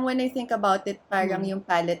 Correct. Parang when I think about it, parang yung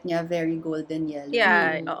palette niya very golden yellow.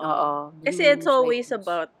 Yeah, Oo. Kasi it's Blues, always light blues.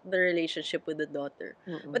 about the relationship with the daughter.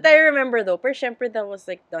 Mm-mm. But I remember though, per syempre that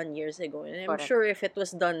was like done years ago. And I'm Correct. sure if it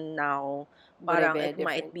was done now, Would have parang been it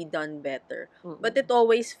might different. be done better. Mm-mm. But it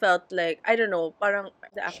always felt like, I don't know, parang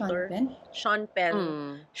the Sean actor, Penn? Sean Penn,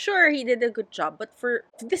 Mm. sure, he did a good job. But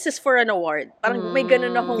this is for an award. Parang may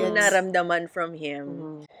ganun akong Gets. naramdaman from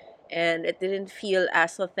him. And it didn't feel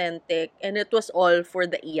as authentic. And it was all for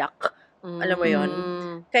the iyak. Alam mo yon.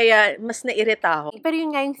 Kaya mas nairita ako. Pero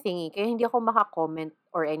yun nga yung thing kaya hindi ako maka-comment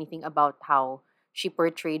or anything about how she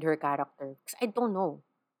portrayed her character. Because I don't know.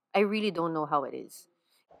 I really don't know how it is.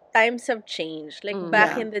 times have changed. Like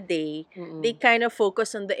back Yeah. in the day, they Mm-mm. kind of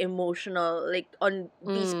focus on the emotional, like on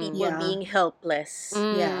these people Yeah. being helpless.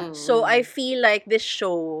 Yeah. So I Mm-mm. feel like this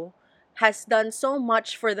show has done so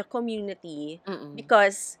much for the community Mm-mm.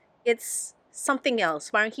 because it's something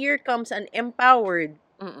else. Parang here comes an empowered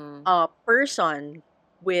Mm-mm. person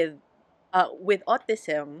with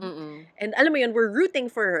autism, Mm-mm. and alam mo yun, we're rooting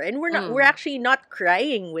for her, and we're actually not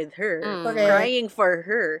crying with her, Correct. crying for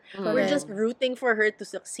her. We're just Correct. rooting for her to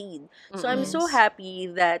succeed. So I'm so Yes. happy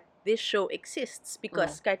that this show exists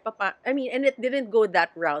because kahit I mean, and it didn't go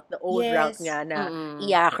that route, the old route Yes. nga na Mm-mm.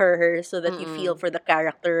 iyaker her so that you feel Mm-mm. for the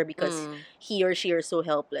character because Mm. he or she are so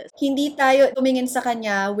helpless. Hindi tayo tumingin sa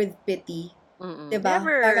kanya with pity. Mm-mm. 'Di ba?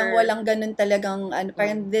 Parang Never. walang ganun talagang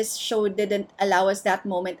parang this show didn't allow us that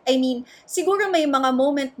moment. I mean, siguro may mga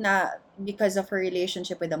moment na because of her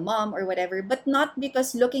relationship with the mom or whatever, but not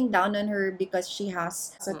because looking down on her because she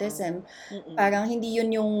has autism. Mm-mm. Parang hindi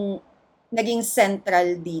yun yung naging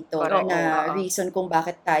central dito Correct. na Oo. reason kung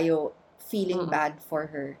bakit tayo feeling Mm-mm. bad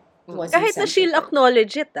for her. It Mm. wasn't Kahit na she'll sensitive.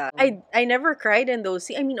 acknowledge it, I never cried in those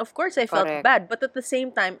scenes. I mean, of course, I felt Correct. bad, but at the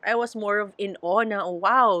same time, I was more of in awe na,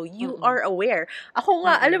 wow, you Mm-mm. are aware. Ako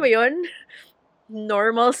nga, alam Mm-mm. mo yun,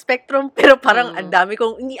 normal spectrum, pero parang Mm.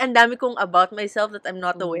 ang dami kong about myself that I'm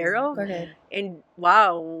not aware of. Correct. And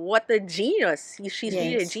wow, what a genius. She's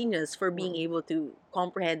really a Yes. genius for being Mm. able to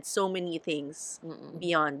comprehend so many things Mm-mm.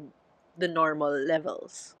 beyond the normal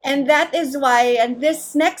levels. And that is why, in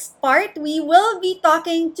this next part, we will be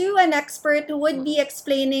talking to an expert who would be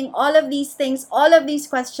explaining all of these things, all of these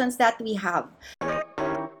questions that we have.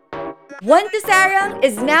 One to Sarang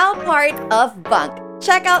is now part of Bunk.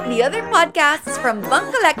 Check out the other podcasts from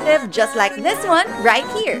Bunk Collective, just like this one right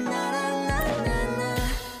here.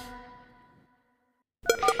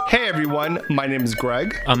 Hey everyone, my name is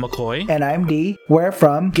Greg. I'm McCoy. And I'm D. We're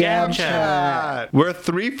from Gam Chat. We're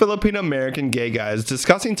three Filipino-American gay guys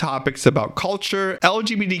discussing topics about culture,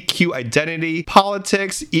 LGBTQ identity,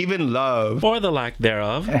 politics, even love. Or the lack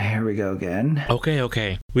thereof. Here we go again.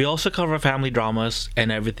 Okay. We also cover family dramas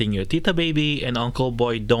and everything your tita baby and uncle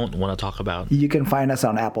boy don't want to talk about. You can find us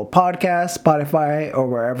on Apple Podcasts, Spotify, or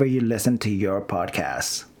wherever you listen to your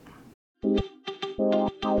podcasts.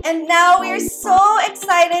 And now we're so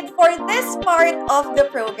excited for this part of the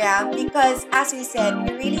program because, as we said,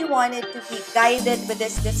 we really wanted to be guided with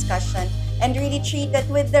this discussion and really treat it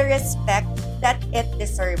with the respect that it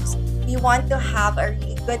deserves. We want to have a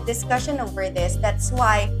really good discussion over this. That's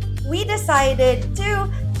why we decided to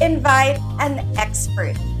invite an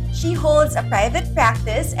expert. She holds a private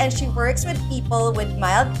practice and she works with people with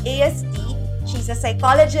mild ASD. She's a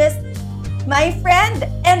psychologist, my friend,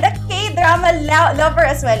 and a K-drama lover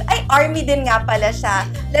as well. Ay, army din nga pala siya.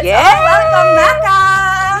 Let's all welcome Maka!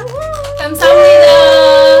 감사합니다.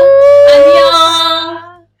 안녕.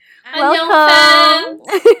 안녕, fam.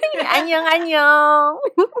 Annyeong.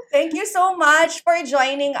 Thank you so much for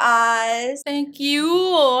joining us. Thank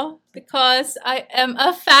you. Because I am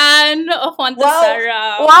a fan of Wanta Wow.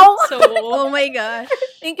 Sarah. Wow. So, Oh my gosh.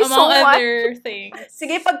 Thank you so among much. other things.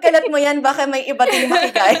 Sige, pagkalat mo yan, baka may iba din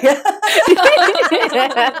makigaya.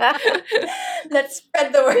 Let's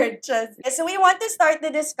spread the word. Just. So we want to start the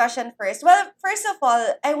discussion first. Well, first of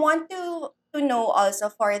all, I want to know also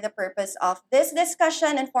for the purpose of this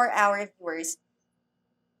discussion and for our viewers,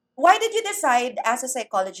 why did you decide as a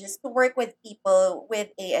psychologist to work with people with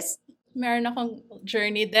ASD? Meron akong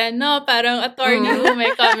journey din, no? Parang attorney who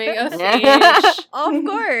may coming of age. Of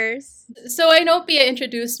course. So I know Pia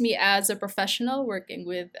introduced me as a professional working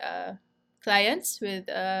with clients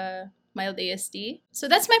with mild ASD. So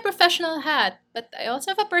that's my professional hat. But I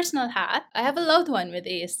also have a personal hat. I have a loved one with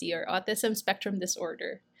ASD or autism spectrum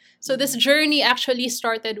disorder. So this journey actually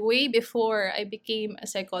started way before I became a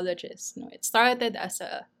psychologist. No, it started as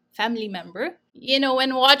a family member. You know,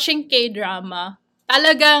 when watching K-drama,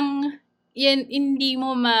 talagang hindi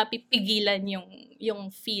mo mapipigilan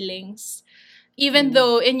yung feelings. Even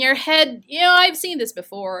though in your head, you know, I've seen this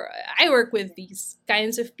before. I work with these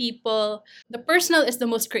kinds of people. The personal is the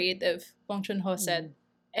most creative, Bong Joon-ho said.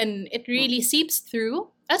 And it really seeps through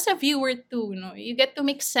as a viewer too. No? You get to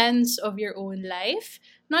make sense of your own life.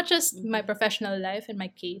 Not just my professional life in my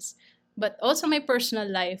case, but also my personal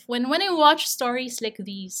life. When I watch stories like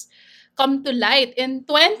these come to light in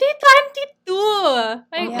 2022,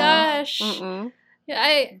 my gosh. Mm-mm.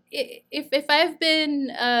 If I've been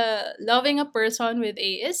loving a person with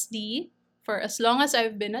ASD for as long as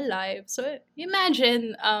I've been alive, so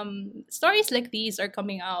imagine stories like these are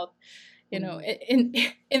coming out, you know, in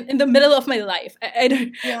the middle of my life. I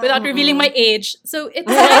don't, without revealing my age. So it's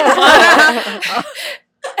kind of hard.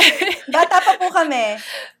 Bata pa po kami.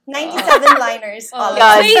 97 liners. All of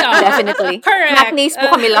Yes, us. Yeah. definitely. Correct. Matinés po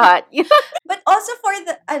kami lahat. But also for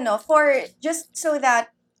for just so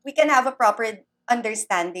that we can have a proper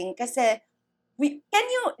understanding. Kasi can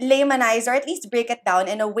you laymanize or at least break it down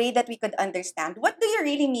in a way that we could understand? What do you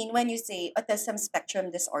really mean when you say autism spectrum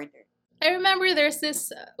disorder? I remember there's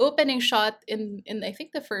this opening shot in I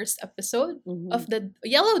think the first episode of the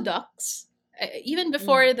yellow ducks. Even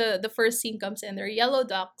before the first scene comes in, there are yellow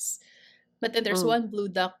ducks, but then there's one blue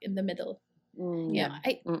duck in the middle. Yeah,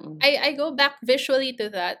 I go back visually to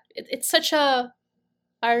that. It's such a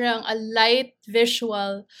parang a light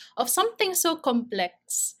visual of something so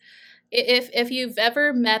complex. If you've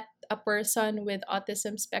ever met a person with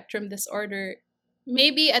autism spectrum disorder,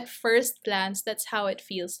 maybe at first glance that's how it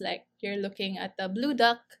feels like. You're looking at a blue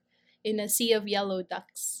duck in a sea of yellow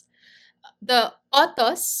ducks. The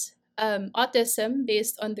autism,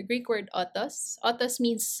 based on the Greek word autos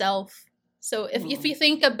means self. So if you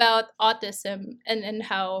think about autism and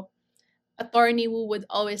how Attorney Wu would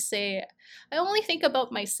always say, I only think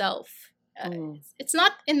about myself. It's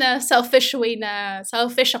not in a selfish way na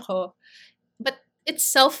selfish ako, but it's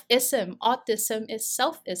selfism. Autism is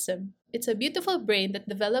selfism. It's a beautiful brain that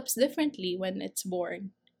develops differently when it's born.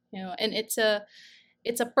 And it's a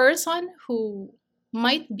person who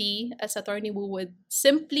might be, as Attorney Wu would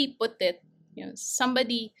simply put it,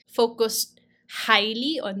 somebody focused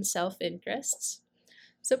highly on self-interests.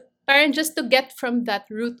 So, parang just to get from that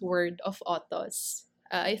root word of autos,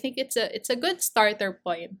 I think it's a good starter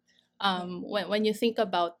point when you think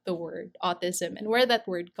about the word autism and where that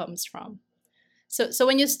word comes from. So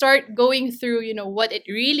when you start going through, what it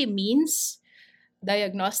really means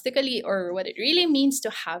diagnostically or what it really means to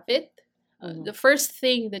have it, the first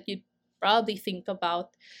thing that you probably think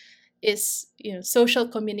about is social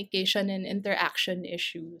communication and interaction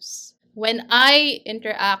issues. When I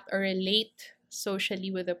interact or relate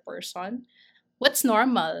socially with a person, what's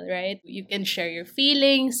normal, right? You can share your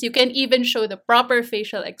feelings, you can even show the proper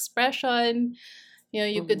facial expression.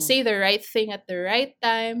 You could say the right thing at the right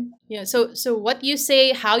time. So what you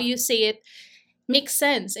say, how you say it makes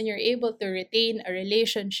sense, and you're able to retain a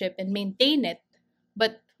relationship and maintain it.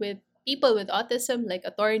 But with people with autism, like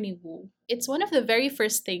Attorney Wu, it's one of the very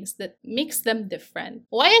first things that makes them different.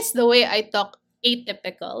 Why is the way I talk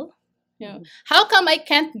atypical? How come I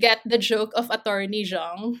can't get the joke of Attorney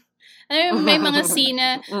Zhang? May mga scene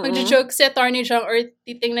na magjo-joke si Attorney Zhang or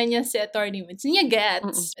titingnan niya si Attorney Wu. Hindi niya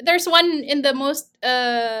gets. There's one in the most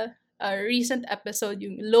recent episode,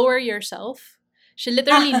 yung lower yourself. She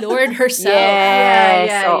literally lowered herself. Yes,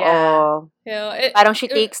 yeah. Parang she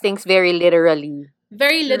takes things very literally.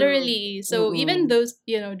 Very literally. So even those,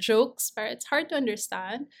 jokes, it's hard to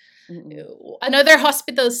understand. Another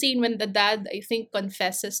hospital scene when the dad, I think,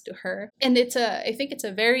 confesses to her. And I think it's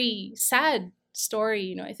a very sad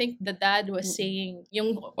story. I think the dad was saying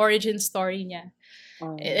yung origin story niya.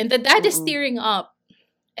 And the dad is tearing up.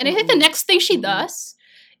 And I think the next thing she does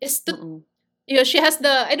is to, she has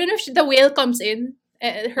I don't know if the whale comes in.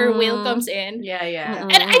 Her whale comes in. Yeah.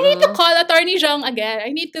 And I need to call Attorney Zhang again. I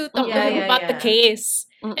need to talk to him about the case.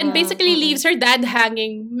 And basically leaves her dad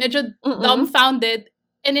hanging, medyo dumbfounded.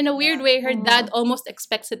 And in a weird way, her dad almost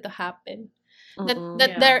expects it to happen.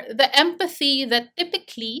 The empathy that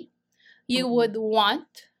typically you would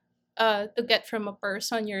want to get from a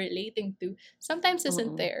person you're relating to sometimes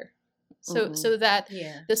isn't there. So that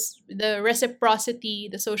the reciprocity,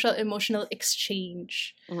 the social emotional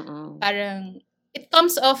exchange, parang it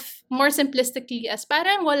comes off more simplistically as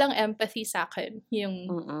parang walang empathy sa akin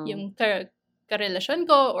yung karelasyon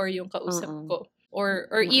ko or yung kausap ko,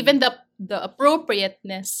 or even the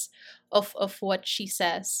appropriateness of what she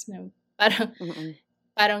says.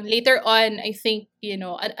 Parang later on, I think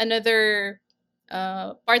another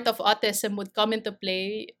part of autism would come into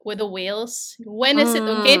play with the whales. When is it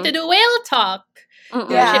okay to do whale talk?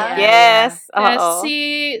 Yes.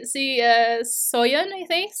 Si Soyeon, I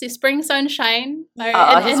think, si Spring Sunshine,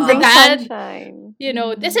 and the dad, Sunshine.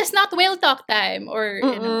 this is not whale talk time, or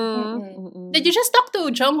did you just talk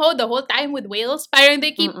to Jung Ho the whole time with whales? Parang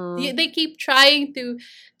they keep trying to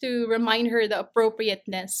remind her the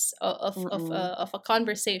appropriateness of a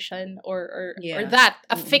conversation or that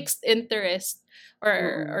a fixed interest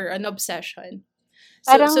or an obsession.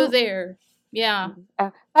 So there. Yeah.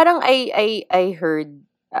 Parang I heard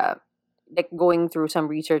like going through some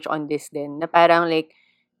research on this din na parang like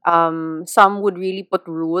some would really put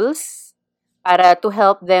rules para to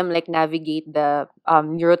help them like navigate the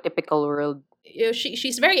neurotypical world.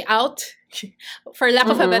 She's very out, for lack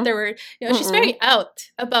of a better word. She's very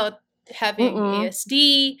out about having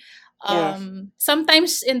ASD, Yes.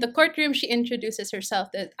 Sometimes in the courtroom, she introduces herself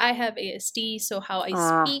that I have ASD, so how I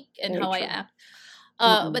speak and very how I true. act.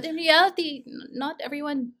 Mm-mm. But in reality, not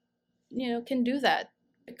everyone, can do that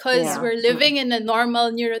because Yeah. we're living in a normal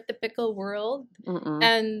neurotypical world, Mm-mm.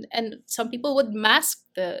 and some people would mask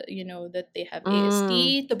that they have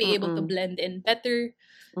ASD to be able to Mm-mm. blend in better.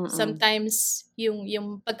 Mm-mm. Sometimes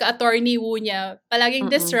yung pagka-attorney niya palaging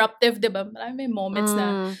Mm-mm. disruptive, 'di ba? Parang may moments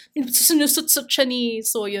na Mm. sinusut-sut siya ni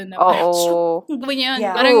Soyeon na parang, Oo. gawin yan,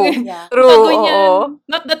 Yeah. parang True. Yeah. True. gagawin yan, Oo.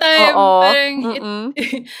 not the time, Oo. parang Mm-mm.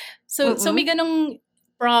 so Mm-mm. may ganong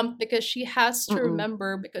prompt because she has to Mm-mm.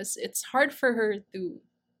 remember, because it's hard for her to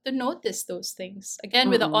notice those things. Again,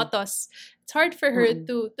 with the Mm-mm. autos, it's hard for her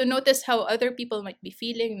Mm-mm. to notice how other people might be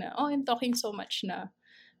feeling na, oh, I'm talking so much na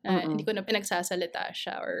hindi Mm-mm. ko na pinagsasalita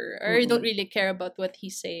siya, or I don't Mm-mm. really care about what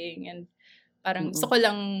he's saying, and parang gusto Mm-mm. ko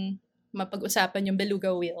lang mapag-usapan yung beluga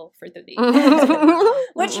wheel for today.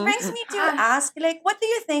 Which Mm-mm. brings me to ask, like, what do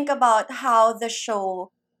you think about how the show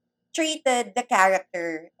treated the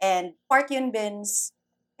character and Park Yun Bin's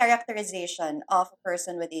characterization of a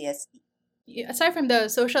person with ASD? Aside from the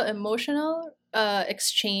social emotional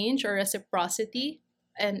exchange or reciprocity,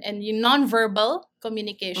 and yung non-verbal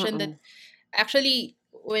communication that Mm-mm. actually,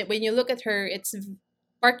 when you look at her,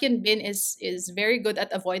 Park Yun Bin is very good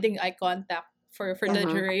at avoiding eye contact for the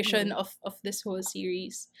Mhm. duration of this whole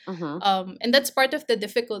series. Mhm. And that's part of the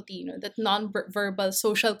difficulty, that non-verbal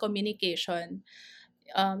social communication.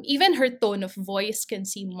 Even her tone of voice can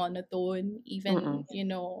seem monotone. Even,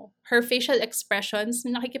 her facial expressions,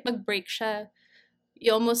 nakikipag-break siya.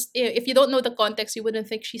 You almost, if you don't know the context, you wouldn't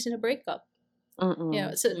think she's in a breakup. Mm-mm.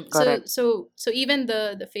 So Correct. even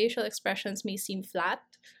the facial expressions may seem flat,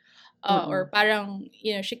 or Mm-mm. parang,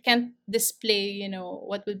 she can't display,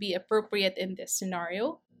 what would be appropriate in this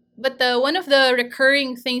scenario. But one of the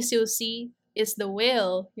recurring things you'll see is the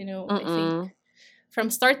whale. I think Mm-mm. from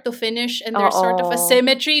start to finish, and there's sort of a Oo.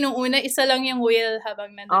 symmetry. Nung una, isa lang yung whale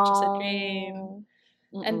habang nandun siya sa dream.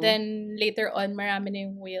 Oh. And Mm-mm. then later on, marami na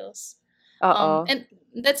yung whales. Oo. And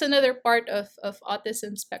that's another part of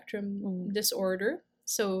autism spectrum Mm. disorder.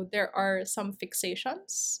 So there are some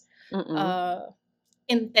fixations, Mm-mm.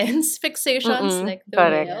 intense fixations, Mm-mm. like the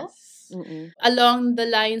Correct. whale, Mm-mm. along the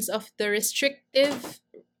lines of the restrictive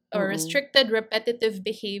or Mm-mm. restricted repetitive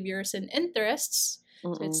behaviors and interests.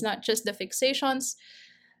 So it's Mm-mm. not just the fixations.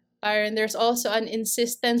 And there's also an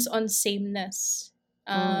insistence on sameness.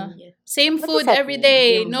 Yes. Same What food does that every mean?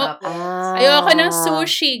 day. No, Gimbap. ayoko ng Ah.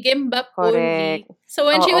 sushi, gimbap Correct. only. So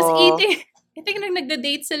when she was Oo. eating, I think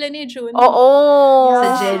nagda-date sila ni June. Oo. Sa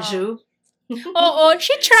Yeah. Jeju. Oo,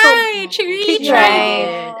 she tried. She really She Yeah, tried I tried. it.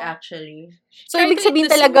 did, actually. She So, tried ibig to eat sabihin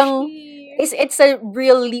the talagang, sushi. it's a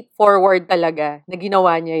real leap forward talaga na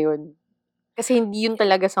ginawa niya yun. Kasi hindi yun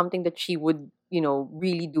talaga something that she would,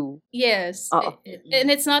 really do. Yes. Oo. And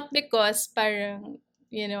it's not because parang,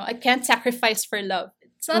 I can't sacrifice for love.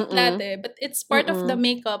 It's not that but it's part of the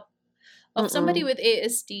Mm-mm. makeup of somebody Mm-mm. with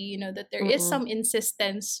ASD, that there is Mm-mm. some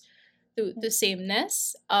insistence to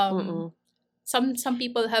sameness. Mm-mm. Some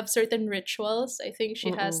people have certain rituals. I think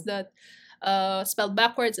she has that spelled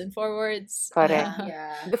backwards and forwards. Correct.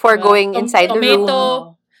 Yeah. Before going inside the room.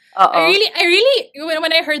 Tomato. Oo. I really,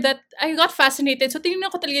 when I heard that, I got fascinated. So,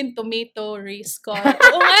 tingnan ko talaga yung tomato race car.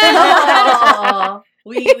 Oo nga, no? Oo.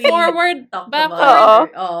 We Forward, talked backward. about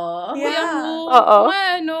it. Oo. Yeah. Oo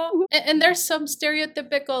nga, no? And there's some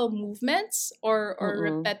stereotypical movements or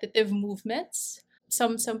Mm-mm. repetitive movements.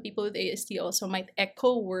 Some people with ASD also might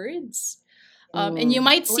echo words. And you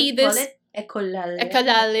might see Call this it echolalia.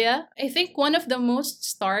 echolalia. I think one of the most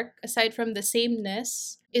stark, aside from the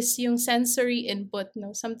sameness, is yung sensory input.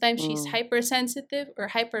 No, sometimes she's hypersensitive or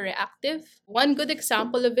hyperreactive. One good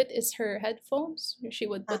example of it is her headphones. She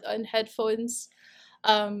would put on headphones,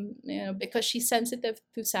 because she's sensitive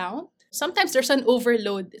to sound. Sometimes there's an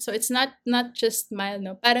overload, so it's not just mild.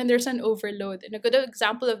 No, parang there's an overload, and a good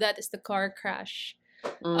example of that is the car crash.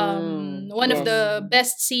 One of Yes. the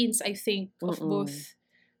best scenes, I think, of Mm-mm. both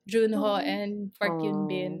Junho and Park Yun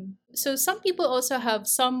Bin. So some people also have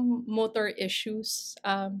some motor issues.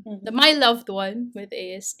 My loved one with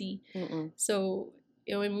ASD. Mm-mm. So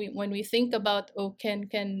when we think about, can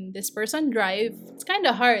this person drive? It's kind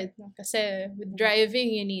of hard, no? Kasi with driving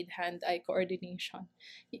you need hand-eye coordination,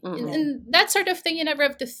 and that sort of thing you never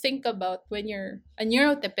have to think about when you're a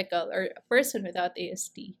neurotypical or a person without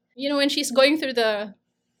ASD. When she's going through the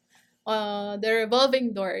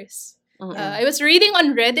revolving doors. I was reading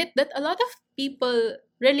on Reddit that a lot of people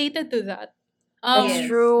related to that. That's Yes.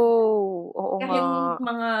 true. Oo Kahit nga. yung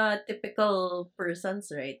mga typical persons,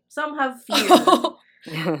 right? Some have fear.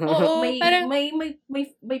 Oo, may, parang,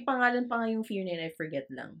 may pangalan pa nga yung fear na yun, I forget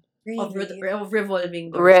lang. Really? Of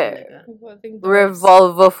revolving doors Re- talaga. Revolving doors.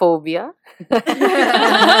 Revolvophobia?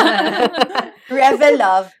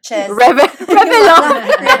 Revelove, Ches. Revel Yung mga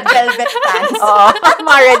red velvet fans. Oo,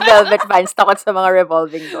 mga red velvet fans takot sa mga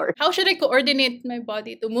revolving door. How should I coordinate my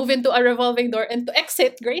body to move into a revolving door and to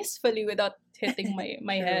exit gracefully without hitting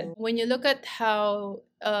my head? When you look at how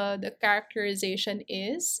the characterization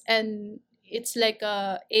is, and it's like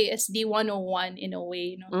a ASD 101 in a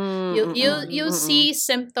way, you know. You'll see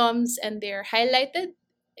symptoms and they're highlighted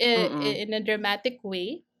in a dramatic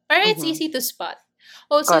way. But it's easy to spot.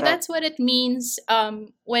 Also, Correct. that's what it means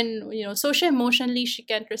when, you know, social emotionally she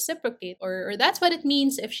can't reciprocate, or that's what it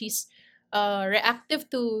means if she's reactive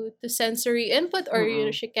to sensory input, or you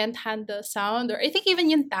know, she can't handle sound, or I think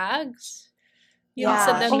even yung tags. Yung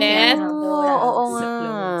sa Yeah, she damit. can't handle Oo tags.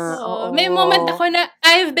 nga. Oo. Oo. May moment ako na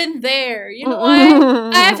I've been there. You know why?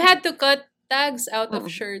 I've had to cut tags out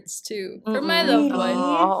of shirts too for my loved one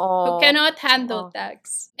who cannot handle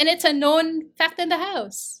tags. And it's a known fact in the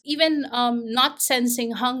house. Even not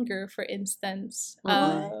sensing hunger, for instance.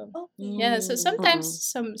 Yeah, so sometimes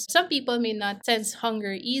some people may not sense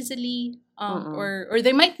hunger easily, or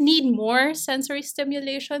they might need more sensory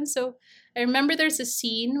stimulation. So I remember there's a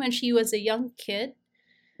scene when she was a young kid,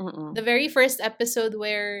 the very first episode,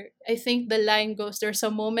 where I think the line goes, there's a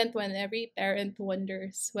moment when every parent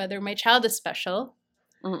wonders whether my child is special.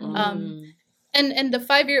 And the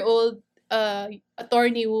 5-year-old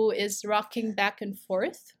Attorney Wu is rocking back and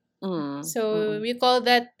forth. So we call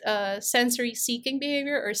that sensory seeking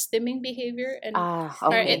behavior or stimming behavior, and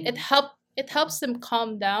or it helps them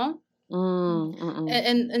calm down.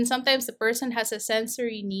 And sometimes the person has a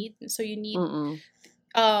sensory need, so you need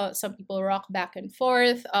some people rock back and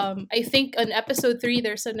forth. I think on episode 3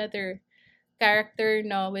 there's another character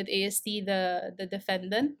now with ASD, the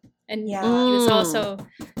defendant, and he was also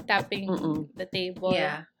tapping the table.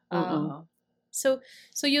 Yeah. So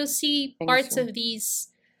you'll see parts of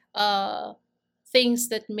these things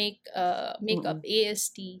that make up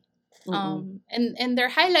ASD, and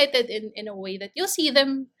they're highlighted in a way that you'll see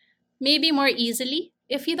them maybe more easily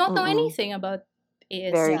if you don't know anything about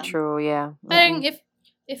ASD. Very true, yeah. Parang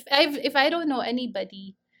if I don't know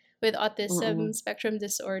anybody with autism spectrum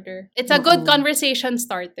disorder, it's a good conversation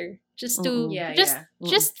starter. Just to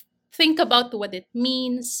just think about what it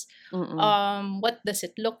means, what does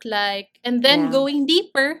it look like, and then going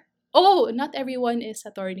deeper. Oh, not everyone is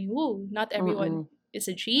Attorney Wu. Not everyone is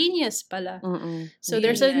a genius pala. So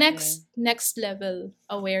there's a next level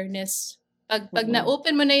awareness. Pag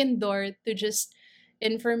na-open mo na yung door to just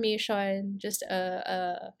information, just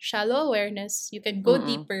a shallow awareness, you can go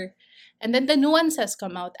deeper. And then the nuances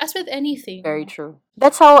come out, as with anything. Very true.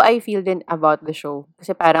 That's how I feel din about the show.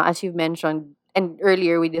 Kasi parang as you've mentioned, and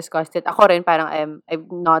earlier we discussed it, ako rin parang I'm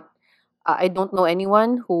not, I don't know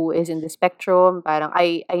anyone who is in the spectrum. Parang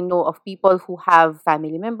I know of people who have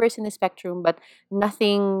family members in the spectrum, but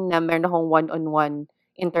nothing na meron akong one-on-one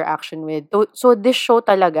interaction with. So this show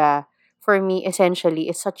talaga, for me, essentially,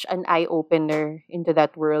 is such an eye-opener into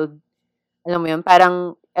that world. Alam mo yun,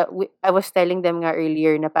 parang, I was telling them nga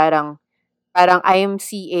earlier na parang I am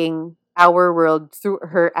seeing our world through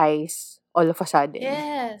her eyes all of a sudden.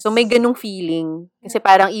 Yes. So may ganung feeling. Kasi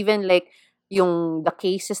parang even like, yung the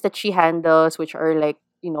cases that she handles, which are like,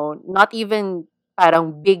 you know, not even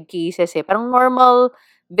parang big cases eh. Parang normal,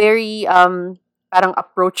 very, parang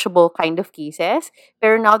approachable kind of cases.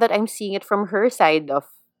 Pero now that I'm seeing it from her side of,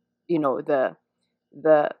 you know, the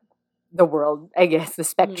world, I guess, the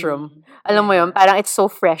spectrum. Alam mo yun, parang it's so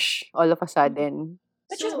fresh all of a sudden.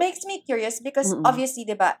 Which makes me curious because obviously,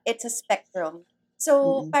 diba, it's a spectrum.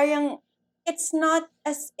 So parang it's not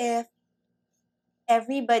as if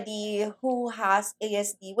everybody who has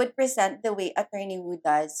ASD would present the way Attorney Wu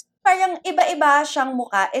does. Parang iba-iba siyang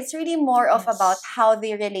muka. It's really more of about how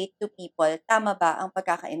they relate to people. Tama ba ang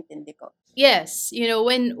pagkakaintindi ko? Yes. You know,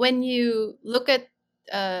 when you look at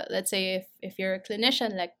let's say if you're a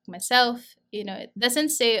clinician like myself, you know, it doesn't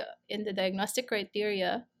say in the diagnostic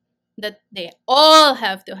criteria that they all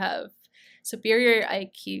have to have superior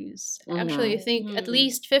IQs. Actually, I think at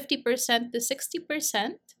least 50% to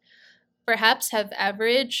 60% perhaps have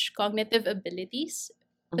average cognitive abilities.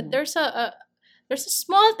 But there's a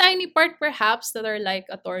small tiny part perhaps that are like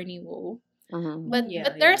Attorney Wu. But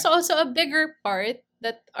there's also a bigger part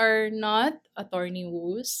that are not Attorney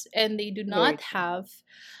Wus, and they do not have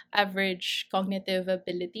average cognitive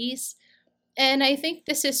abilities. And I think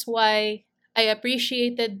this is why I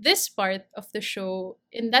appreciated this part of the show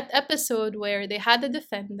in that episode where they had a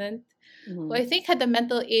defendant who I think had the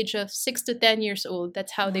mental age of 6 to 10 years old.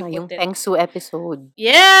 That's how they Yung put it. Peng Su episode.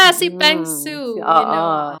 Yeah, si Peng Mm. Su, you Oo.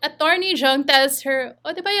 know. Attorney Jung tells her,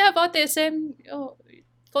 oh, di ba you have autism? Oh,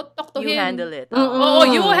 go talk to You him. handle it. Oo,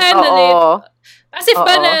 you handle it. Oo. As if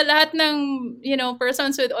ba Oo. na lahat ng,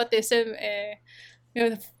 persons with autism,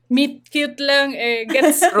 meet cute lang,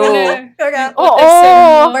 gets ko True. na Correct. yung autism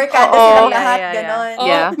mo. Barkada Oo. silang Yeah, lahat, yeah, yeah. ganon. Oh,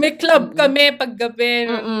 Yeah. may club kami paggabi.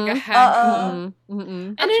 Gahang. Oo.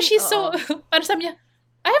 And then Actually, she's so, parang sabi niya,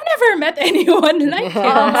 I have never met anyone like him.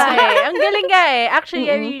 Oo nga eh. Ang galing nga eh. Actually,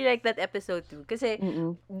 I Mm-mm. really like that episode too. Kasi,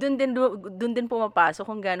 Mm-mm. dun din pumapasok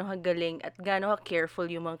kung gaano kagaling at gaano ka-careful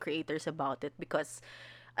yung mga creators about it. Because,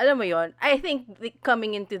 alam mo yon, I think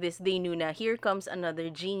coming into this, they knew na here comes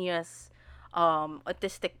another genius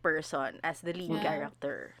autistic person as the lead Yeah.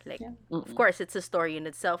 character. Like, Yeah. of course, it's a story in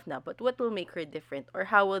itself now, but what will make her different?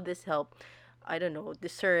 Or how will this help, I don't know,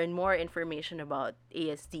 discern more information about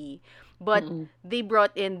ASD? But they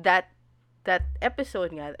brought in that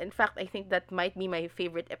episode nga. In fact, I think that might be my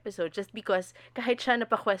favorite episode just because kahit siya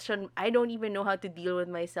napaka-question, I don't even know how to deal with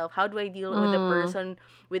myself. How do I deal with a person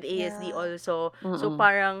with ASD Yeah. also? So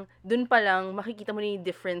parang dun pa lang makikita mo na yung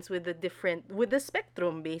difference with the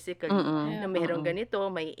spectrum basically. Na merong ganito,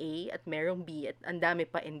 may A at merong B at ang dami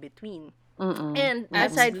pa in between. And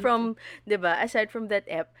aside from that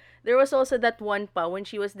there was also that one pa when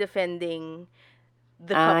she was defending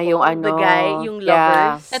the couple, yung the guy, yung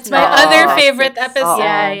yeah. lovers. That's my Oo. other favorite episode.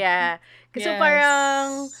 Yeah. Kasi Yes. parang,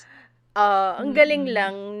 ang galing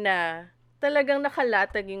lang na talagang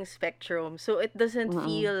nakalatag yung spectrum. So it doesn't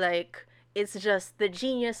feel like it's just the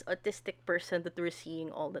genius autistic person that we're seeing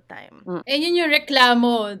all the time. Eh, yun yung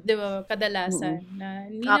reklamo, di ba, kadalasan. Na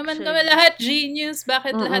hindi naman Actually. kami lahat genius.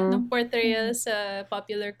 Bakit lahat ng portrayal sa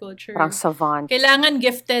popular culture? Parang savant. Kailangan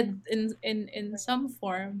gifted in some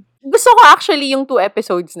form. Gusto ko actually yung 2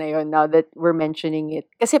 episodes na yun now that we're mentioning it.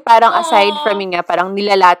 Kasi parang aside from yun nga, parang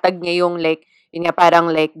nilalatag niya yung like, yun nga parang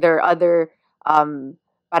like there are other,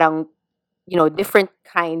 parang, different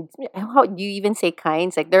kinds. How do you even say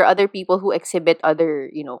kinds? Like there are other people who exhibit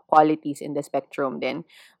other, qualities in the spectrum then.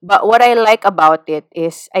 But what I like about it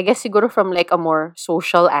is, I guess siguro from like a more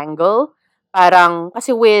social angle, parang,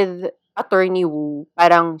 kasi with Attorney Wu,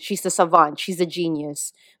 parang she's a savant, she's a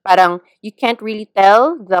genius. Parang you can't really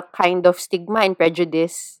tell the kind of stigma and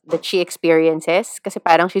prejudice that she experiences kasi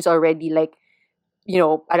parang she's already like,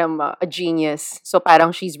 parang a genius. So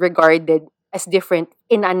parang she's regarded as different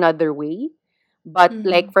in another way. But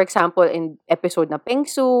like for example in episode na Peng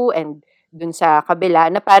Su and dun sa kabila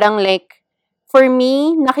na parang like for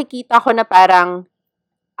me nakikita ko na parang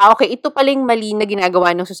okay, ito paling mali na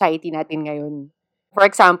ginagawa ng society natin ngayon. For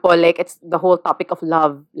example, like it's the whole topic of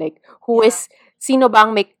love. Like sino bang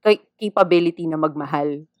may capability na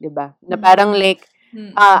magmahal, 'di ba? Na parang like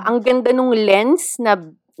ang ganda nung lens na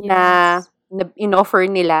inoffer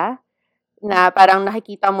nila na parang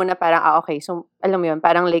nakikita mo na parang okay, so alam mo yun,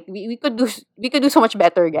 parang like we could do so much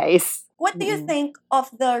better, guys. What do you think of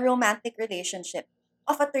the romantic relationship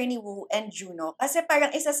of Attorney Wu and Juno? Kasi parang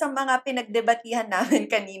isa sa mga pinagdebatihan namin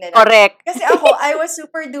kanina. Correct. Kasi ako, I was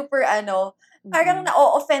super duper parang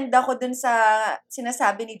na-offend ako dun sa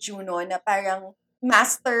sinasabi ni Juno na parang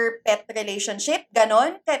master pet relationship,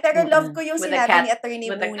 ganon. Pero love ko yung With a sinabi cat. ni Attorney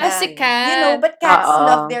With a Wu cat. na, Si cat. but cats Oo.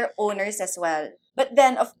 love their owners as well. But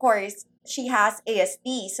then, of course, she has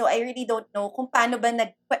ASD. So, I really don't know kung paano ba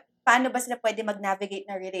sila pwede mag-navigate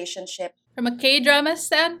na relationship. From a K-drama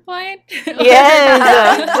standpoint?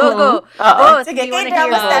 Yes. Go. Oo. Both. Sige, You wanna K-drama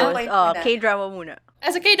hear both? standpoint muna. K-drama muna.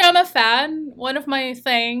 As a K-drama fan, one of my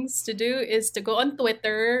things to do is to go on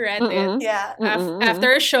Twitter, Reddit, Yeah.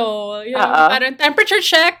 after a show. Oo. Parang temperature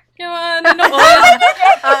check. Yung mga nanood.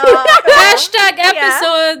 Hashtag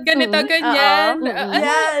episode, ganito, ganyan.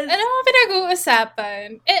 Yes. Ano mo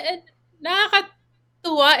pinag-uusapan?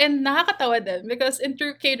 Nakakatuwa and nakakatawa din because in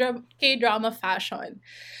true K-drama fashion,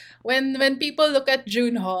 when people look at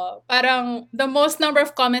Junho, parang the most number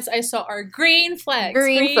of comments I saw are green flags.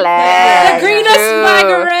 Green The flags. greenest True. flag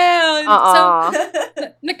around. Oo. So,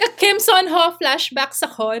 nagka-Kim Son-ho flashbacks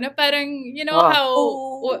ako na parang, how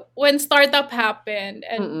when startup happened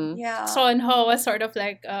and Yeah. Son-ho was sort of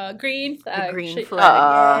like a green The flag. green She-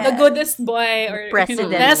 flag. The goodest boy or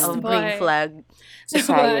President best of boy. green flag.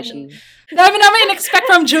 Society. Dami naman in-expect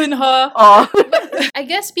from Junho. Oh. I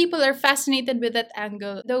guess people are fascinated with that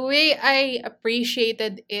angle. The way I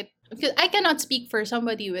appreciated it, because I cannot speak for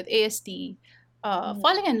somebody with ASD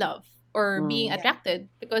falling in love or being attracted,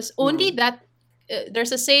 because only that,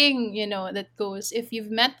 there's a saying, that goes, if you've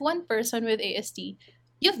met one person with ASD,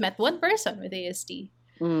 you've met one person with ASD.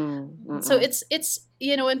 So it's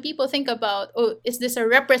when people think about, oh, is this a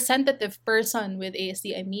representative person with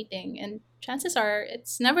ASD I'm meeting, and chances are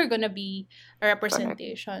it's never gonna be a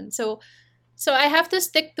representation. So I have to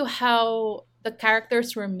stick to how the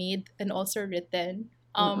characters were made and also written.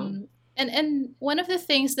 And one of the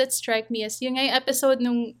things that strike me is yung nga yung episode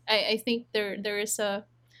nung I think there is a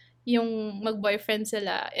yung mag-boyfriend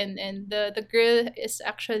sila, and the girl is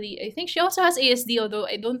actually, I think she also has ASD, although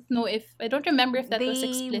I don't remember if that was They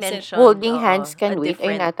explicit. mentioned, Holding hands a can wait.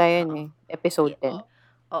 Ay, different, nata yun eh. Episode 10.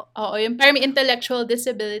 Oo, yung parang may intellectual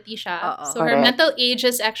disability siya. So her Correct. mental age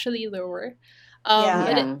is actually lower. Yeah.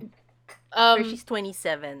 But Or she's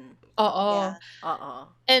 27. oo. Oo.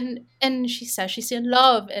 And she says she's in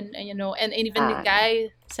love, and and even the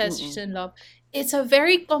guy says she's in love. It's a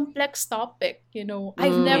very complex topic,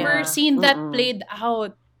 I've never Yeah. seen that played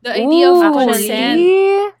out. The idea of consent.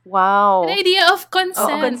 Really? Wow. The idea of Oo,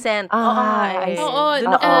 consent. consent. I see.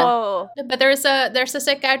 Dun ako. But there's a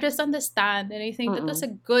psychiatrist on the stand, and I think that was a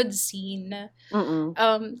good scene.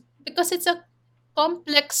 Because it's a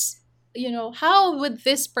complex, how would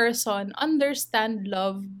this person understand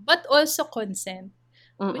love but also consent,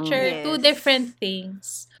 which are two Yes. different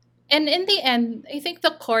things. And in the end, I think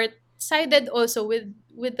the court sided also with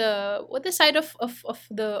the side of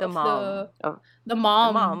the The mom. the The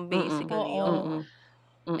mom. mom, basically. Oo.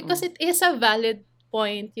 Because it is a valid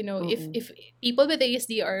point, if people with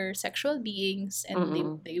ASD are sexual beings and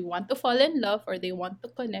they want to fall in love or they want to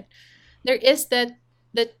connect, there is the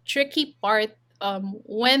tricky part,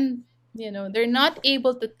 when they're not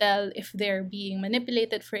able to tell if they're being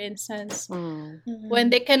manipulated, for instance, when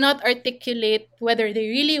they cannot articulate whether they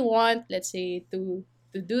really want, let's say, to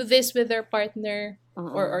do this with their partner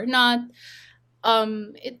or not.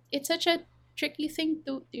 It's such a tricky thing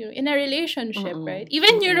to in a relationship, right?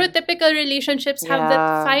 Even neurotypical relationships have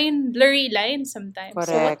that fine blurry line sometimes.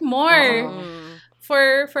 So what Correct. more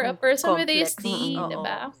for a Mm, person with complex. ASD, Oo.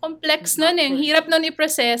 diba? Complex nun eh. Ang hirap nun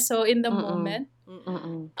i-proseso in the moment.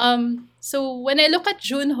 So when I look at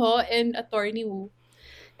Junho and Attorney Woo,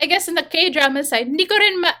 I guess in the K-drama side, hindi ko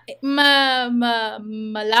rin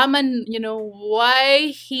malaman,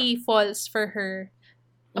 why he falls for her.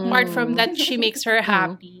 Apart from that, she makes her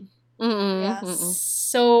happy. Yes.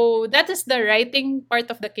 So that is the writing part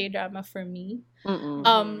of the K-drama for me.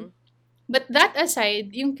 But that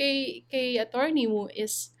aside, yung kay Attorney Woo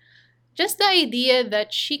is just the idea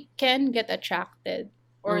that she can get attracted,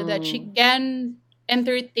 or that she can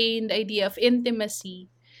entertain the idea of intimacy.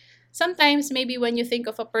 Sometimes maybe when you think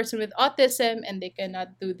of a person with autism and they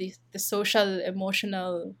cannot do the social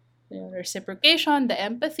emotional reciprocation, the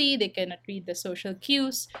empathy, they cannot read the social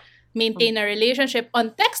cues, maintain a relationship.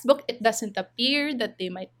 On textbook, it doesn't appear that they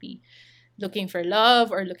might be looking for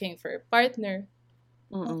love or looking for a partner.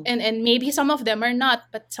 And maybe some of them are not,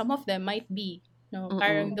 but some of them might be.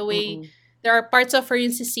 Parang the way there are parts of her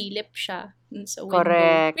yung sisilip siya sa window.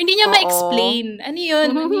 Correct. Hindi niya Oo. ma-explain. Ano yun?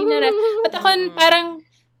 But ako parang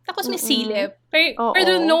tapos may silip.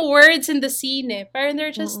 Pero no words in the scene eh. Parang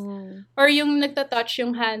they're just, or yung nagtatouch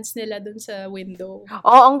yung hands nila dun sa window.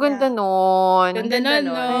 Oh, ang ganda nun. Ganda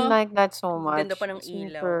nun, no? I like that so much. Ganda pa ng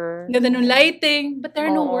ilaw. Super. Ganda nung lighting, but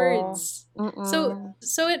there are no Oo. words.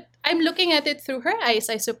 So I'm looking at it through her eyes,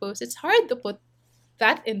 I suppose. It's hard to put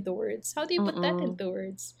that into words. How do you put that into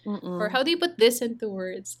words? Or how do you put this into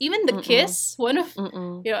words? Even the kiss, one of,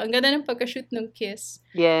 ang ganda ng pagka-shoot ng kiss.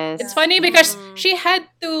 Yes. It's funny because she had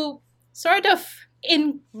to sort of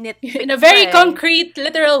in Nitpick a very pa eh. concrete,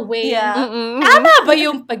 literal way. Yeah. Tama ba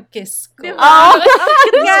yung pag-kiss ko? Oh.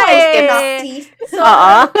 Cute nga Nasty. So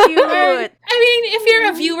cute. I mean, if you're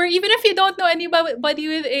a viewer, even if you don't know anybody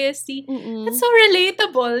with ASD, it's so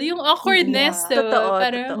relatable. Yung awkwardness, Yeah. diba? Totoo,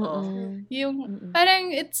 Parang, totoo. yung,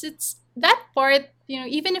 parang it's that part,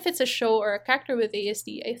 even if it's a show or a character with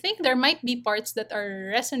ASD, I think there might be parts that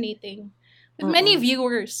are resonating with many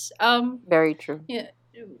viewers. Very true. Yeah,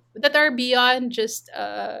 that are beyond just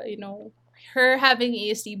her having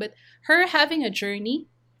ASD, but her having a journey.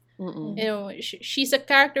 She's a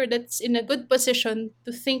character that's in a good position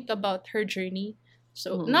to think about her journey.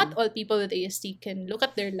 So not all people with ASD can look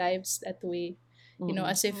at their lives that way,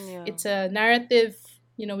 as if it's a narrative,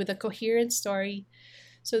 with a coherent story.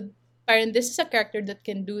 So parang this is a character that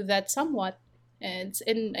can do that somewhat, and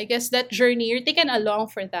I guess that journey you're taken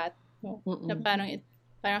along for that. Na parang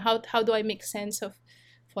how do I make sense of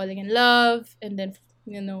falling in love, and then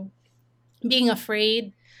being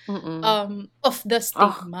afraid of the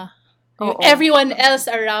stigma. Everyone else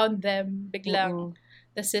around them biglang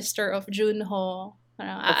the sister of Junho,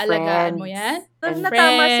 parang aalagaan mo yan.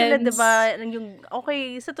 Natama sila, Friends. diba? Yung,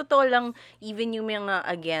 okay, sa totoo lang, even yung mga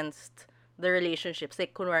against the relationships.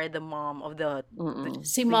 Like, kunwari, the mom of the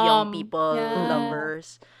Si the young mom. people, Yeah.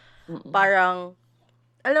 lovers. Parang,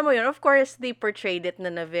 alam mo yun, of course, they portrayed it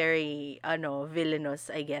na very,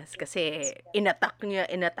 villainous, I guess. Kasi, inattack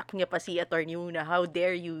niya pa si Atty. Una. How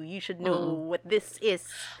dare you? You should know what this is.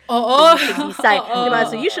 Oo. You should be siding, Oo. diba?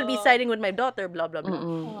 So, you should be siding with my daughter, blah, blah, blah.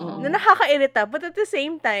 Oo. Na nakakairita, but at the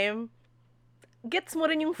same time, gets mo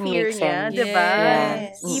rin yung fear Makes niya, sense. diba?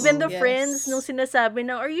 Yes. Even the Yes. friends, nung sinasabi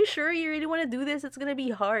na, are you sure you really want to do this? It's gonna be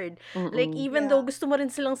hard. Like, even though gusto mo rin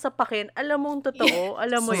silang sapakin, alam mong totoo,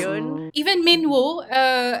 alam mo yun? Even Minwoo,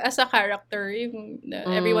 as a character, yung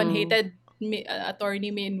everyone hated Attorney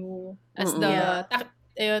Minwoo as the Yeah.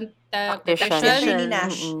 Tactician. tactician. Attorney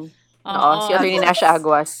Nash. Oo, si Atty. Nash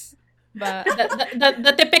Aguas. Ba,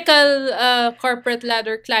 the typical corporate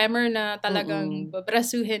ladder climber na talagang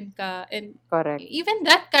babrasuhin ka. And Correct. even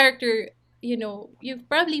that character, you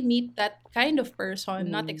probably meet that kind of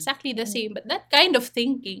person, not exactly the same, but that kind of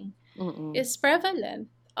thinking is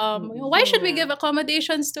prevalent. Why should we give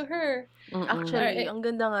accommodations to her? Actually, ang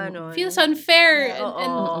ganda nga nun. Feels unfair. Yeah,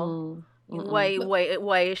 and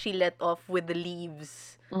Why she let off with the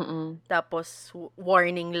leaves? Tapos,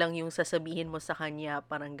 warning lang yung sasabihin mo sa kanya,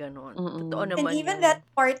 parang ganon. Totoo And naman even yun. that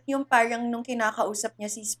part, yung parang nung kinakausap niya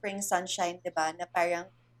si Spring Sunshine, diba? Na parang,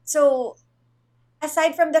 so,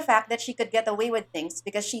 aside from the fact that she could get away with things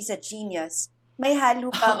because she's a genius, may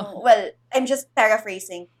halo pang, well, I'm just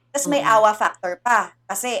paraphrasing, tas may awa factor pa.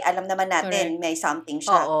 Kasi alam naman natin, may something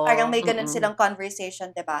siya. Oo. Parang may ganun silang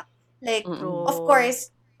conversation, diba? Like, True. of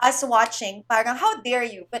course, us watching, parang how dare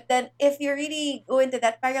you? But then, if you really go into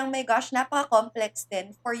that, parang my gosh, napaka-complex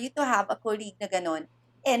din for you to have a colleague na ganun.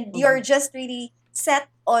 And you're just really set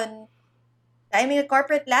on climbing a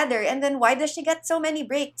corporate ladder. And then, why does she get so many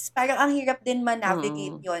breaks? Parang ang hirap din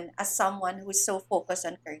man-navigate yon as someone who's so focused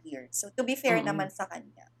on career. So, to be fair naman sa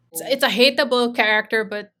kanya. it's a hateable character,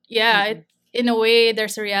 but yeah, in a way,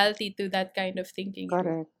 there's a reality to that kind of thinking.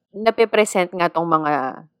 Correct. Nape-present nga tong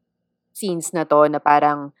mga scenes na to na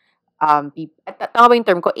parang tama ba yung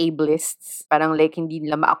term ko, ableists? Parang like hindi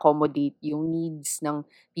nila ma-accommodate yung needs ng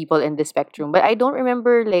people in the spectrum. But I don't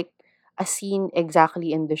remember like a scene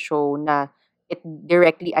exactly in the show na it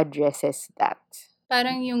directly addresses that.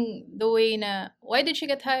 Parang the way na, why did she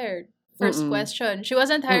get hired? First question. She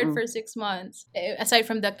wasn't hired for 6 months. Aside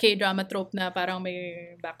from the K-drama trope na parang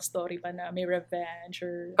may backstory pa na may revenge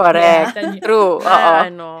or... Correct. Yeah. True.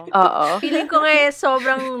 Oo. Feeling ko nga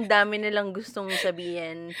sobrang dami nilang gustong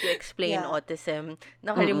sabihin to explain autism.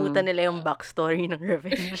 Nakalimutan nila yung backstory ng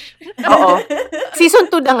revenge. Oo. Season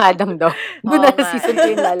 2 na nga lang daw. Doon na nga. season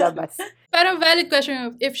 2 yung lalabas. Parang valid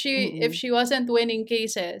question, if she wasn't winning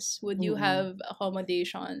cases, would you have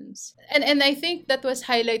accommodations? And I think that was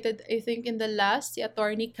highlighted, I think, in the last, si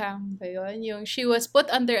Attorney Kang ba yun? Yung she was put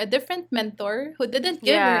under a different mentor who didn't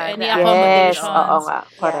give her any Yes. accommodations. Oo nga.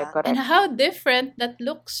 Correct. And how different that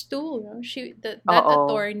looks too. That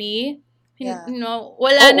attorney,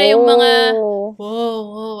 wala na yung mga,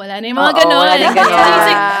 wala na yung mga ganon. Wala na yung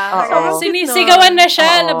ganyan. Sinisigawan na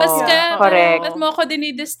siya, labas ka. Correct. Ba't mo ako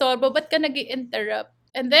dinidisturbo? Ba't ka nag-i-interrupt?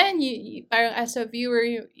 And then, parang as a viewer,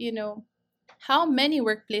 how many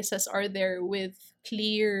workplaces are there with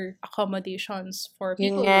clear accommodations for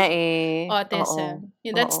people with autism?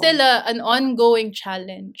 That's still an ongoing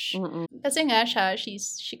challenge. Kasi nga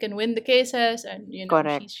she can win the cases and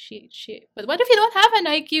Correct. she but what if you don't have an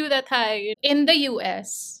IQ that high? In the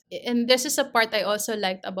US, and this is a part I also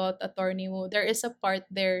liked about Attorney Wu, there is a part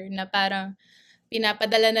there na parang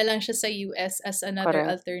pinapadala na lang siya sa US as another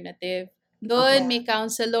alternative. Doon may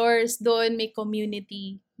counselors, doon may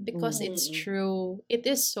community, because it's true. It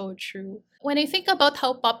is so true. When I think about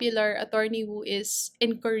how popular Attorney Wu is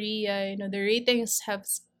in Korea, the ratings have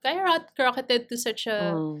skyrocketed to such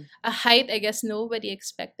a height, I guess nobody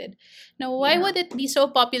expected. Now, why would it be so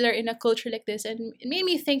popular in a culture like this? And it made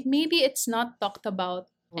me think maybe it's not talked about.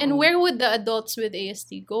 And where would the adults with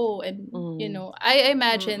ASD go? And, I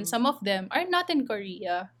imagine some of them are not in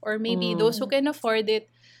Korea, or maybe those who can afford it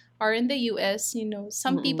are in the US.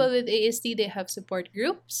 Some people with ASD, they have support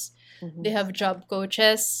groups. They have job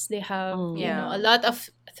coaches. They have, a lot of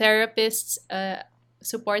therapists,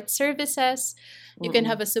 support services. You can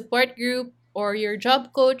have a support group, or your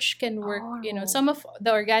job coach can work, some of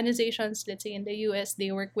the organizations, let's say in the US,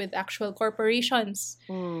 they work with actual corporations.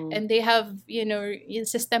 And they have,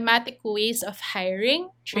 systematic ways of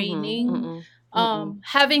hiring, training,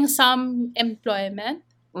 having some employment.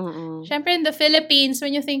 Siyempre, in the Philippines,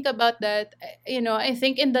 when you think about that, I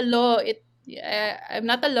think in the law, I'm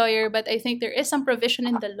not a lawyer, but I think there is some provision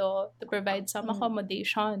in the law to provide some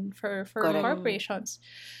accommodation for corporations.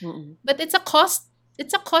 But it's a cost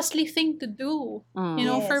it's a costly thing to do. You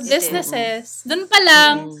know, for Yes. It is. businesses. Dun pa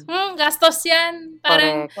lang, gastos yan.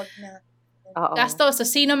 Parang Correct. Wag na. Oo. gastos. So,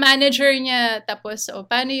 sino manager niya? Tapos,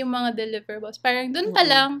 paano yung mga deliverables? Parang dun pa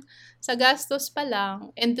lang, sa gastos pa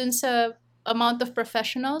lang, and dun sa amount of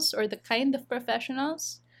professionals or the kind of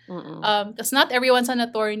professionals. Because not everyone's an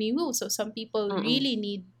attorney woo. So, some people really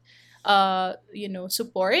need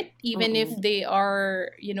support, even if they are,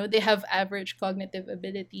 they have average cognitive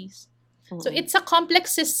abilities. So it's a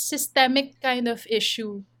complex systemic kind of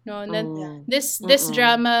issue. No, and then this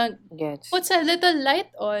drama Gets. puts a little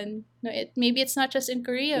light on. No, maybe it's not just in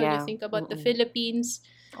Korea. Yeah. You think about the Philippines.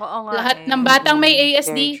 Oo nga Lahat eh. ng batang may Very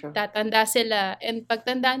ASD, true. tatanda sila. And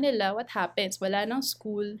pagtanda nila, what happens? Wala nang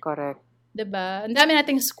school. Correct. Diba? Ang dami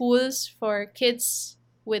nating schools for kids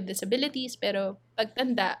with disabilities, pero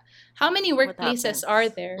pagtanda, how many workplaces happens? are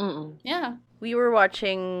there? Yeah. We were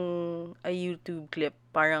watching a YouTube clip,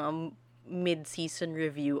 parang a mid-season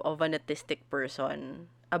review of an autistic person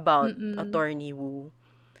about Attorney Woo.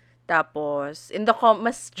 Tapos, in the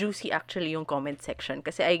mas juicy actually yung comment section.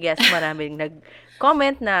 Kasi I guess maraming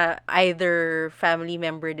nag-comment na either family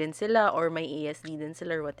member din sila or may ASD din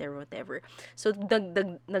sila or whatever. So,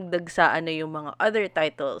 nagdagsaan na yung mga other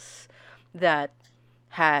titles that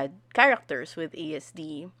had characters with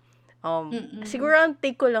ASD. Siguro ang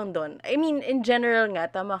take ko lang doon. I mean, in general nga,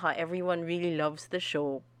 tama ka, everyone really loves the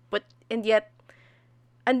show. And yet,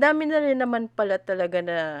 ang dami na rin naman pala talaga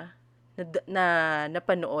na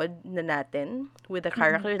napanood na natin with a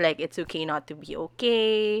character like It's Okay Not to Be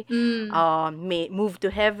Okay, Move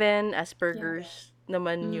to Heaven, Asperger's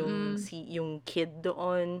naman yung kid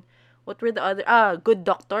doon. What were the other? Good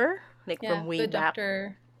Doctor, like from way Good back.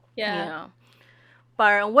 Doctor. Yeah.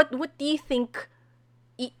 Parang, what do you think?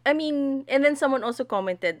 I mean, and then someone also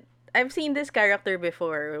commented, I've seen this character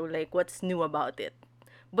before, like, what's new about it?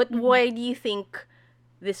 But why do you think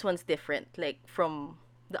this one's different, like, from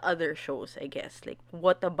the other shows, I guess? Like,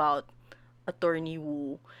 what about Attorney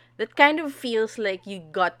Woo that kind of feels like you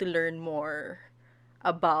got to learn more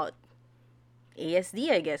about ASD,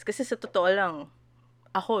 I guess? Kasi sa totoo lang,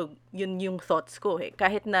 ako, yun yung thoughts ko eh.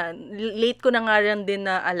 Kahit na, late ko na nga rin din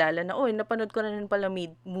naalala na, napanood ko na rin pala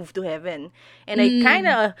Move to Heaven. And I kind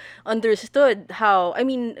of understood how, I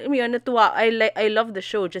mean, natuwa, I love the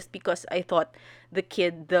show just because I thought the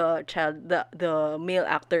male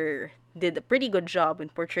actor did a pretty good job in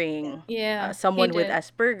portraying someone with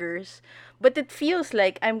Asperger's. But it feels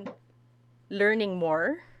like I'm learning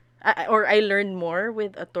more, or I learned more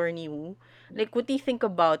with Attorney Woo. Like, what do you think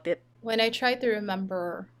about it? When I try to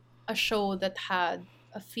remember a show that had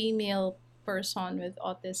a female person with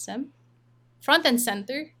autism front and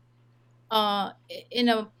center in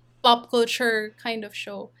a pop culture kind of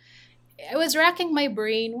show, I was racking my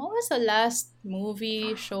brain. What was the last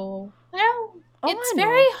movie show? It's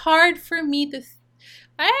very hard for me to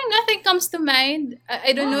nothing comes to mind.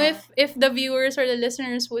 I don't know if the viewers or the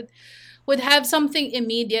listeners would have something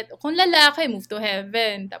immediate. Kung lalaki, Move to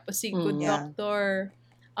Heaven. Tapos si Good Doctor.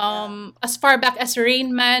 As far back as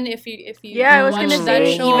Rain Man, if you I was watch gonna that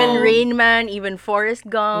say, show. even Rain Man, even Forrest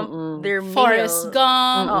Gump, they're Forrest male.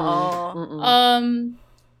 Gump.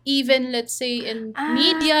 Even, let's say, in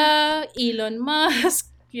media, Elon Musk,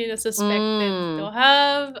 suspected to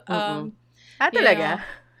have. Talaga?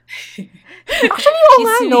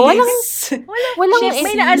 Actually, no. Walang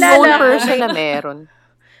May known naalala person na meron.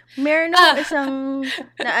 Meron akong isang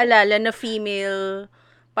naalala na female,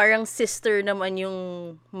 parang sister naman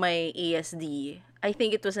yung may ASD. I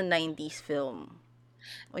think it was a 90s film.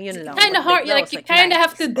 Yun lang. Kind of hard. That Like, was you kind of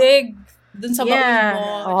have to dig dun sa baon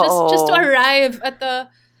mo. Just to arrive at a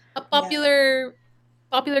popular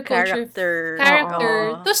culture character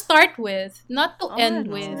to start with, not to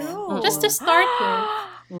end with. Just to start with.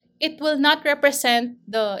 It will not represent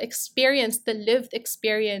the lived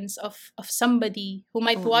experience of somebody who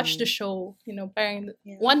might watch the show. Parang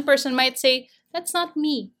one person might say, that's not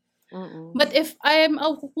me. But if I'm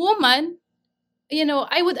a woman,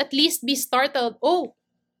 I would at least be startled. Oh,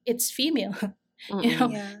 it's female.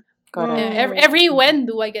 Every when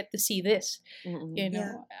do I get to see this?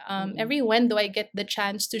 Every when do I get the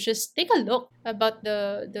chance to just take a look about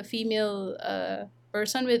the female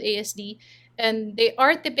person with ASD? And they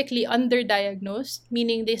are typically underdiagnosed,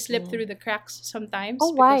 meaning they slip through the cracks sometimes.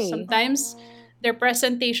 Why? Because sometimes their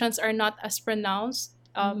presentations are not as pronounced.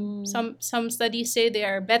 Some studies say they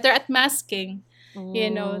are better at masking.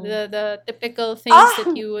 The typical things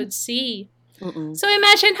that you would see. So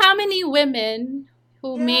imagine how many women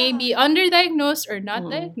who may be underdiagnosed or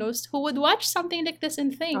not diagnosed who would watch something like this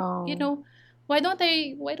and think, why don't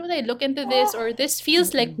I look into this, or this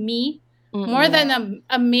feels like me. more Mm-mm. than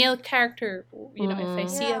a male character. If I Mm-mm.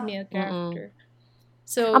 see a Yeah. male Mm-mm. character.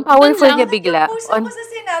 So, Ang dun powerful niya lang. Nag yung bigla puso ko sa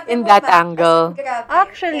sinabi in mo, that Mac. As in, angle. grabe. Like,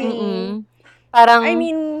 Actually, Mm. I Parang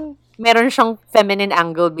mean, meron siyang feminine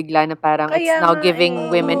angle bigla na parang it's kaya now nga giving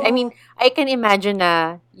women. I oo. mean, I can imagine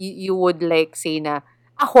na you would like say na,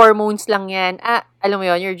 hormones lang yan. Alam mo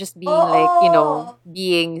yun, you're just being like, Oo.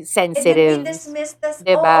 being And then we sensitive. dismiss this, oo,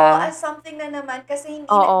 'Di ba? as something na naman kasi hindi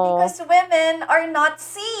na, Oo. because women are not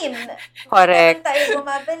seen. Hindi naman Correct. tayo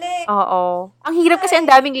bumabalik. Oo. Ang hirap kasi ang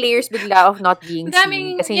Ay. daming layers bigla of not being seen. Daming,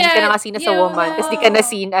 Kasi hindi ka na yeah, nga seen as a woman. Tapos di ka na Oo.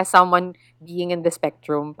 seen as someone being in the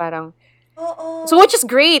spectrum. Parang, so Oo. which is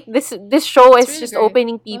great. This show it's is really just great.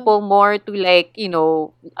 opening people more to like,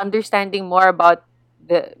 understanding more about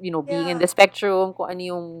the, being in Yeah. the spectrum, kung ano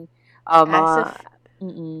yung as mga, a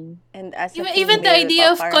mm-mm. as a Even the female idea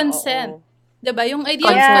pa, of parang consent. oo. Diba? Yung idea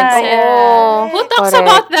of Consent. consent. Oo. Who talks Correct.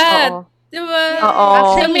 about that? Oo. Diba? Oo. The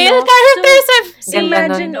Actually, male no. characters have Ganda seen.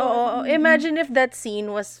 Imagine, nun. oo, imagine if that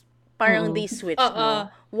scene was parang Mm-mm. they switched, no? Oo.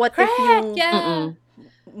 What if Correct, yung yeah. Mm-mm.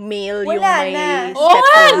 male yung Wala may na. Oo nga,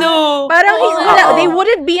 spectrum? no. Parang Oo nga. wala, Oo. they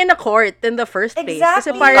wouldn't be in a court in the first place. Kasi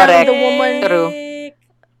Exactly. parang Correct. the woman True.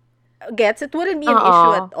 gets, it wouldn't be an Oo.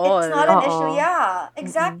 issue at all. It's not an Oo. issue, yeah.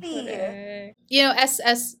 Exactly. Correct.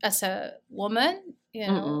 As a woman,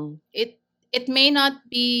 Mm-mm. it may not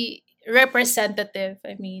be representative.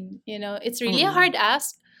 I mean, it's really a Mm-mm. hard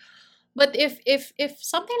ask. But if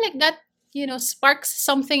something like that, sparks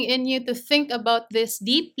something in you to think about this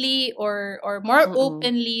deeply or more Mm-mm.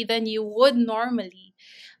 openly than you would normally,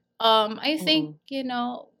 I think,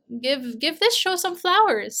 give this show some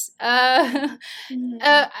flowers. Mhm.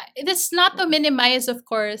 It's not to minimize, of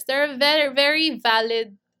course. There are very, very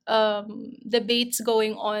valid debates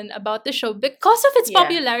going on about the show because of its Yeah.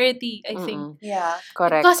 popularity, I think. Mm-mm. Yeah.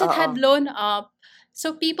 Correct. Because it Oo. had blown up.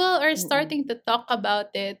 So people are Mm-mm. starting to talk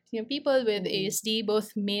about it. People with Mm-mm. ASD,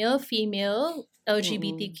 both male, female,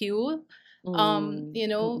 LGBTQ. Mm-mm.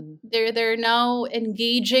 Mm-mm. They're now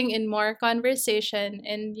engaging in more conversation,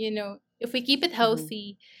 and if we keep it Mm-hmm.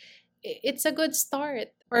 healthy, it's a good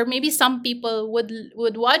start. Or maybe some people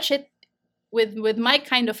would watch it with my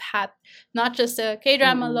kind of hat, not just a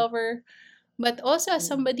K-drama Mm-mm. lover, but also as Mm-mm.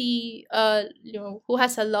 somebody who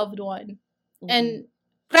has a loved one. Mm-mm. And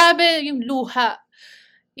grabe yung luha.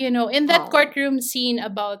 In that Oo. courtroom scene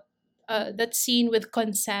about that scene with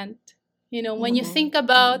consent. When you Mm-mm. think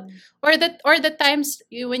about Mm-mm. or the times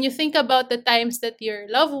when you think about the times that your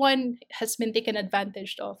loved one has been taken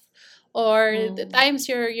advantage of, or the Mm. times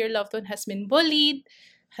your loved one has been bullied,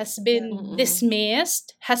 has been Mm-mm.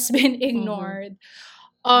 dismissed, has been Mhm. ignored,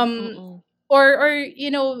 um Mm-mm. or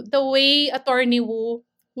the way Attorney Wu,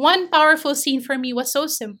 one powerful scene for me was so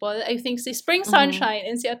simple. I think si Spring Mhm. Sunshine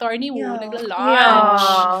and si Attorney Wu Yeah.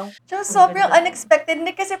 nagla-lunch. So, sobrang ganda. unexpected.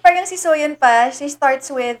 Hindi kasi parang si Soyeon pa, she starts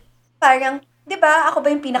with, parang, di ba, ako ba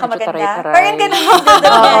yung Medyo pinakamaganda? taray-taray. Parang ganun yung build-up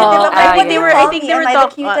niya. Oo. Di ba? Ah, Parang, what do They you were, I call think me? they Am were I the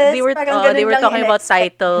talk, cutest? they were Parang ganun they were lang talking about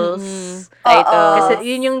in-expect. titles. Mm-mm. Oo. Titles. Kasi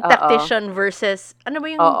yun yung Oo. tactician versus ano ba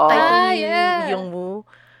yung Oo. title Ah, ni yeah. Youngwoo?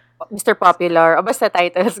 Mr. Popular. O basta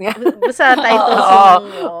titles nga. Basta titles Oo. yung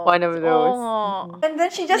One of those. Oo. And then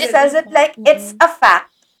she just It- says it like it's a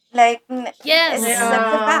fact. Like, Yes. it's a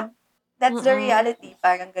Yeah. fact. That's the Mm-mm. reality.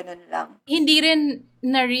 Parang ganun lang. Hindi rin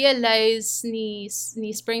na-realize ni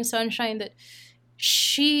Spring Sunshine that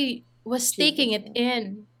she was taking it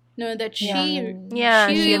in. No, that she Yeah,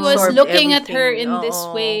 she she was absorbed looking at her everything. in this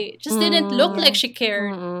Oo. way. Just didn't look like she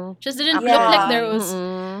cared. Mm-mm. Just didn't Yeah. look like there was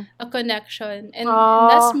Mm-mm. a connection. And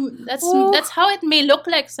Ah. that's how it may look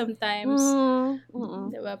like sometimes.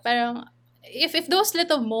 Mm-mm. Diba? Parang if those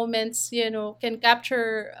little moments, can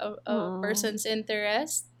capture a person's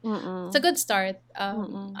interest, Mm-mm. it's a good start.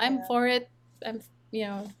 Mm-mm. I'm for it. I'm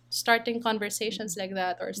starting conversations like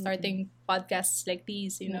that or starting podcasts like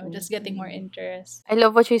these, just getting more interest. I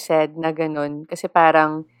love what you said na ganun. Kasi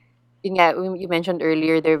parang, yun nga, you mentioned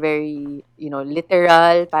earlier, they're very,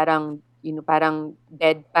 literal, parang, parang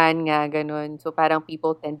deadpan nga, ganun. So parang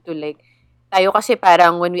people tend to like, tayo kasi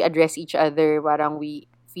parang when we address each other, parang we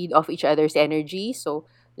feed off each other's energy. So,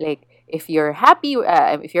 like, if you're happy,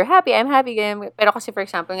 I'm happy. Ganyan. Pero kasi for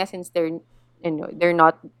example nga, since they're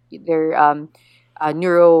not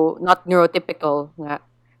neurotypical nga.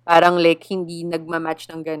 Parang like, hindi nagmamatch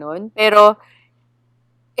ng ganun. Pero,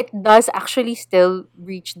 it does actually still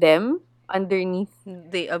reach them underneath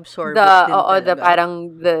They absorb the, it din the talaga. parang,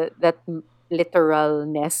 that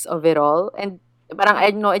literalness of it all. And, parang,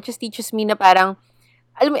 I don't know, it just teaches me na parang,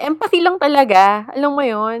 alam mo, empathy lang talaga. Alam mo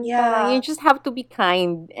yun? Yeah. Parang, you just have to be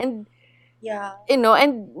kind. And, Yeah.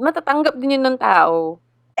 and matatanggap din yun ng tao.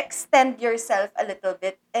 Extend yourself a little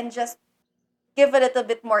bit and just give a little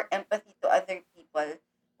bit more empathy to other people,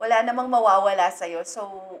 wala namang mawawala sa'yo.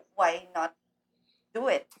 So, why not do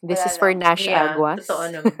it? This Wala is for lang. Nash Yeah, Aguas. totoo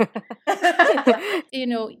naman.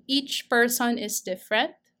 Each person is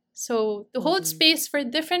different. So to hold space for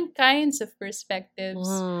different kinds of perspectives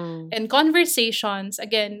and conversations,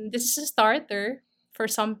 again, this is a starter for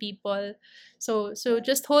some people. So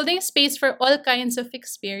just holding space for all kinds of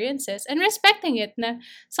experiences and respecting it. Na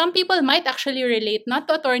some people might actually relate not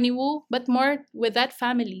to Attorney Wu, but more with that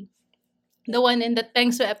family. The one in the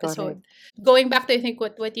Tengso episode. Going back to I think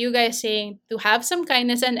what you guys saying, to have some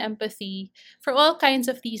kindness and empathy for all kinds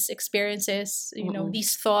of these experiences,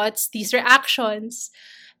 these thoughts, these reactions,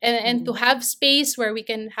 and to have space where we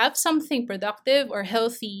can have something productive or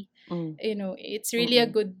healthy. It's really a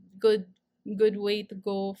good way to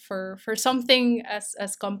go for something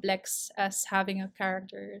as complex as having a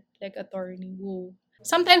character like Attorney Wu.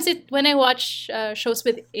 Sometimes when I watch shows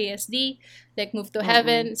with ASD, like Move to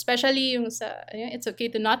Heaven, especially yung sa It's Okay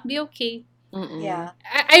to Not Be Okay. Yeah.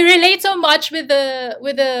 I relate so much with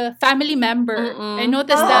the family member. I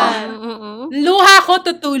noticed that luha ko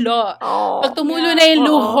tutulo. Pag tumulo na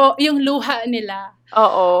yung luha nila.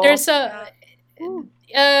 There's a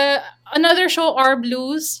another show, Our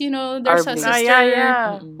Blues, there's Our a Blues.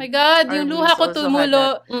 sister. My God, Our yung Blues luha ko also had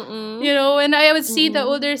tumulo. When I would see the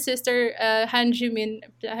Mm-mm. older sister, Han Jimin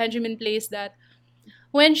plays that.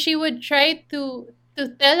 When she would try to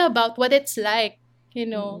tell about what it's like,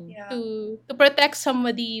 Yeah. to protect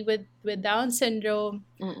somebody with Down syndrome,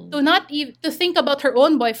 Mm-mm. to not even to think about her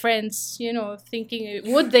own boyfriends, thinking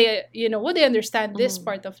would they understand this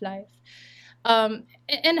part of life,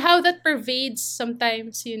 and how that pervades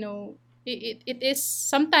sometimes, it is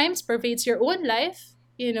sometimes pervades your own life,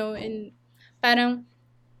 and parang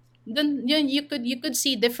then you could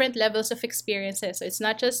see different levels of experiences. So it's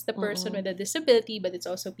not just the person with a disability, but it's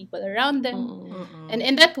also people around them. And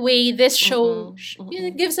in that way, this show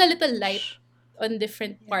gives a little light on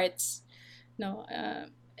different parts. No,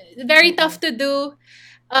 very tough to do.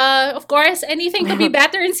 Of course, anything could be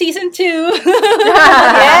better in season 2.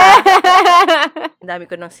 Ang dami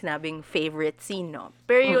ko nang sinabing favorite scene, no?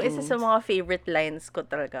 Pero yung isa sa mga favorite lines ko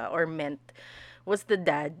talaga, or meant, was the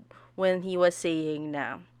dad when he was saying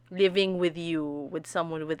na living with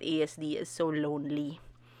someone with ASD is so lonely.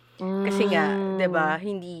 Kasi nga, 'di ba,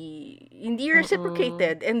 hindi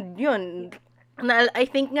reciprocated. And yun, I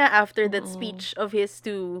think nga after that speech of his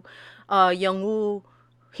to Young Woo,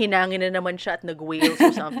 hinangin na naman siya at nag-wails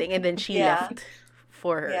or something, and then she Yeah. left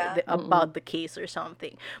for Yeah. about the case or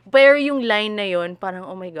something. Pero yung line na yun, parang,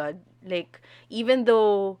 oh my God, like, even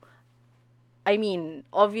though, I mean,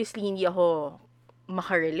 obviously, hindi ako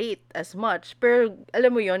makarelate as much, pero,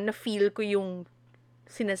 alam mo yon, na-feel ko yung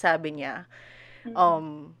sinasabi niya.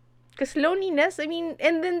 Kasi loneliness, I mean,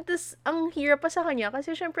 and then ang hirap pa sa kanya,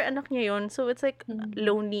 kasi syempre anak niya yon, so it's like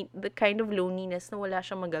lonely, the kind of loneliness na wala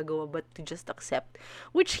siyang magagawa but to just accept,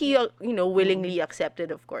 which he, willingly accepted,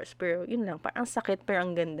 of course, pero yun lang, parang sakit, pero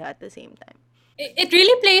ang ganda at the same time. It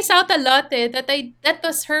really plays out a lot, that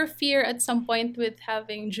was her fear at some point with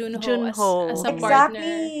having Junho, as a partner.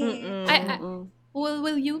 Exactly.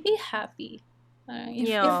 Will you be happy? If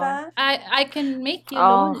Diba? I can make you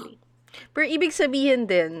lonely. Pero ibig sabihin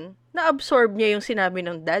din, na-absorb niya yung sinabi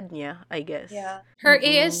ng dad niya, I guess. Yeah. Her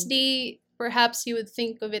ASD, perhaps you would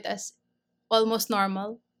think of it as almost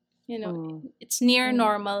normal. It's near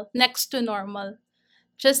normal, next to normal.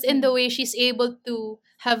 Just in the way she's able to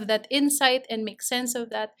have that insight and make sense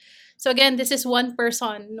of that. So again, this is one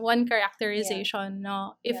person, one characterization.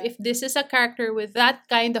 No, if this is a character with that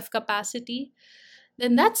kind of capacity,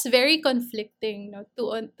 then that's very conflicting,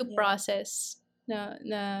 to process. Na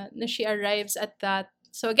she arrives at that.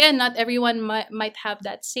 So again, not everyone might have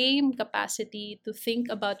that same capacity to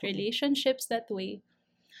think about relationships that way.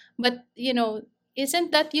 But,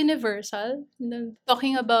 isn't that universal?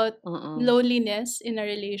 Talking about loneliness in a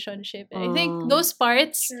relationship. I think those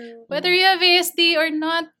parts, whether you have ASD or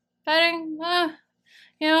not, parang,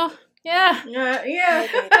 yeah.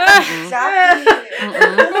 Exactly.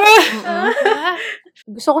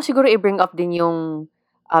 Gusto ko siguro i-bring up din yung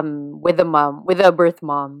with the birth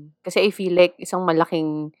mom. Kasi I feel like isang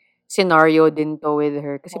malaking scenario din to with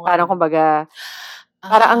her. Kasi parang kumbaga,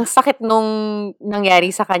 parang ang sakit nung nangyari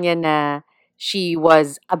sa kanya na she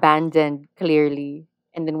was abandoned clearly.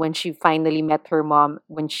 And then when she finally met her mom,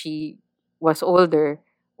 when she was older,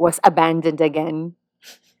 was abandoned again.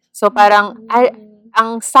 So parang,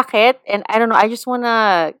 ang sakit, and I don't know, I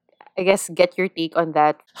I guess get your take on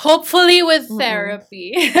that. Hopefully with Mm-mm.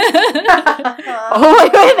 therapy. Oh my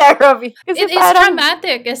god, therapy. Kasi It is parang,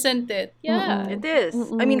 traumatic, isn't it? Yeah. Mm-mm. It is. I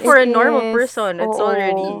Mm-mm, mean, for a it normal is. person, it's Oo.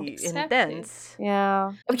 already Exactly. intense.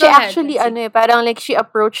 Yeah. Go She ahead, actually, Nancy. parang like she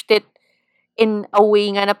approached it in a way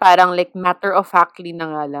nga na parang like matter of factly na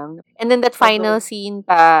nga lang. And then that final scene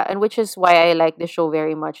pa, and which is why I like the show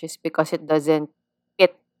very much, is because it doesn't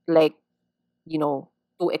get like,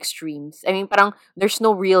 two extremes. I mean, parang there's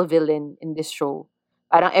no real villain in this show.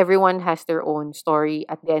 Parang everyone has their own story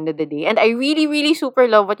at the end of the day. And I really, really super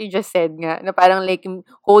love what you just said nga, na parang like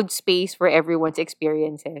hold space for everyone's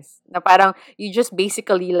experiences. Na parang you just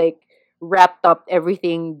basically like wrapped up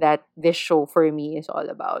everything that this show for me is all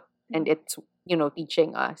about. And it's,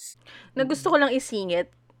 teaching us. Na gusto ko lang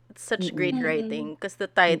isingit. It's such great Mm-mm. writing because the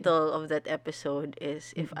title of that episode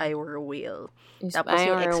is If I Were a Whale. Is Tapos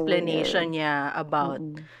yung I were explanation aware. niya about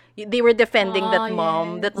Mm-mm. they were defending that Oh,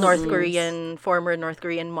 mom, that yes. former North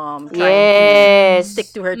Korean mom, Correct. trying to Yes.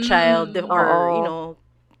 stick to her child, Mm. or Oo.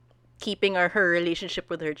 keeping her relationship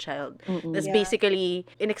with her child. Mm-mm. That's Yeah. basically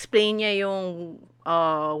inexplain niya yung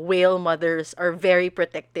whale mothers are very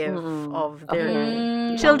protective Mm-mm. of Of their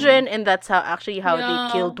Mm. children, and that's how they Yeah.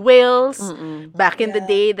 killed whales Mm-mm. back in the Yeah.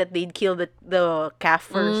 day, that they'd kill the calf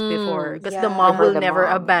first before, because the Yeah. mom Before will the never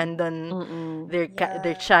mom. abandon Mm-mm. their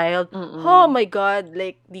Yeah. child. Mm-mm. Oh my god,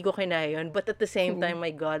 like di ko kinaya yun. But at the same Mm-mm. time,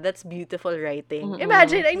 my god, that's beautiful writing. Mm-mm.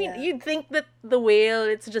 Imagine, I mean, Yeah. you'd think that the whale,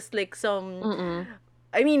 it's just like some, Mm-mm.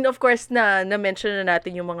 I mean, of course, na-mention na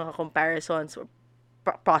natin yung mga comparisons or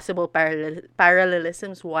possible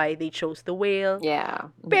parallelisms why they chose the whale. Yeah.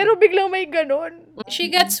 Pero biglang may ganon. She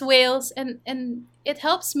gets whales, and it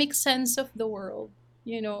helps make sense of the world.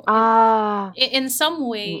 Ah. In some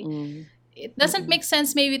way, Mm-mm. it doesn't make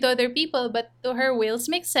sense maybe to other people, but to her, whales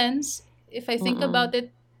make sense if I think Mm-mm. about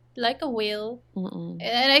it like a whale. Mm-mm.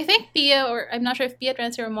 And I think Pia, or I'm not sure if Pia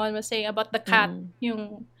Transformon was saying about the cat, Mm. yung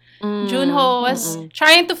Mm. Junho was Mm-mm.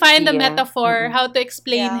 trying to find the Pia. metaphor, Mm-mm. how to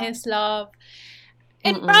explain Yeah. his love.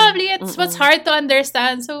 And Mm-mm. probably it's what's Mm-mm. hard to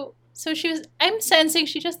understand. So I'm sensing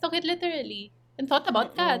she just took it literally and thought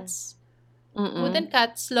about Mm-mm. cats. Mm-mm. Wouldn't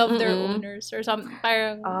cats love their Mm-mm. owners or something?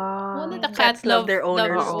 Parang, Ah. wouldn't the Cats cat love love their owners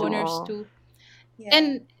their too. owners Oo. too? Yeah. And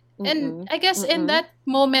Mm-mm. I guess in Mm-mm. that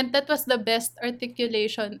moment, that was the best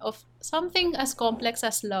articulation of something as complex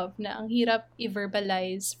as love na ang hirap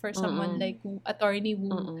i-verbalize for someone Mm-mm. like Attorney Wu.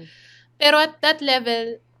 Mm-mm. Pero at that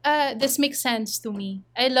level, this makes sense to me.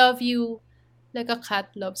 I love you like a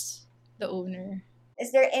cat loves the owner.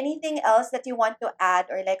 Is there anything else that you want to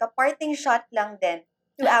add, or like a parting shot lang din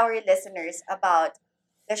to our listeners about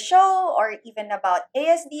the show or even about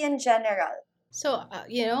ASD in general? So,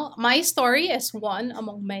 my story is one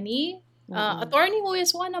among many. Mm-mm. Attorney Wu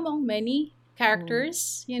is one among many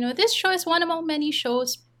characters. This show is one among many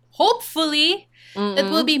shows, hopefully, that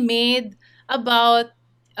will Mm-mm. be made about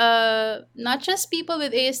not just people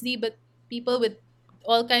with ASD, but people with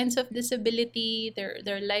all kinds of disability,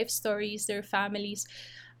 their life stories, their families.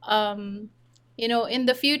 In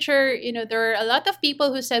the future, there are a lot of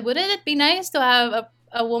people who said, wouldn't it be nice to have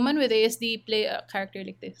a woman with ASD play a character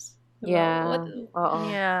like this? Yeah. Oo.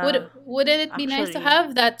 Yeah. Wouldn't it be nice to Actually.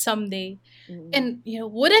 have that someday? Mm-mm. And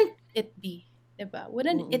wouldn't it be, diba?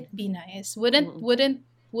 Wouldn't Mm-mm. it be nice? Wouldn't Mm-mm.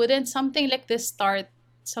 wouldn't something like this start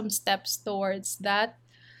some steps towards that?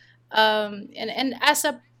 And as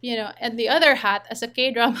a and the other hat, as a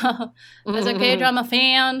K-drama as a K-drama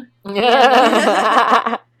fan,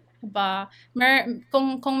 ba,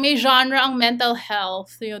 kung may genre ang mental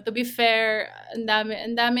health, to be fair, ang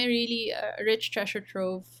dami really rich treasure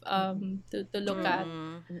trove to look at.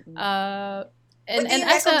 Mm. And What do you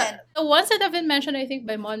as recommend? the ones that have been mentioned, I think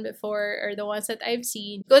by Mon before, are the ones that I've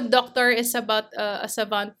seen. Good Doctor is about a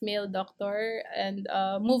savant male doctor, and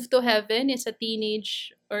Move to Heaven is a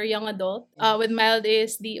teenage or young adult with mild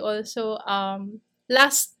ASD. Also,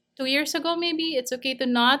 last 2 years ago, maybe It's Okay to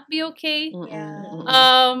Not Be Okay. Mm-mm. Yeah.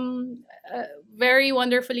 Mm-mm. Very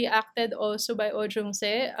wonderfully acted also by Oh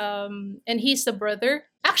Jung-se. And he's the brother.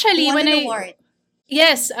 He Actually, won when an I award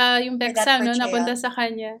yes, yung for that Bexam, no, portrayal. napunta sa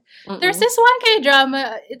kanya. Mm-mm. There's this one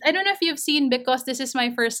K-drama, I don't know if you've seen Because This Is My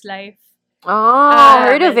First Life. Oh,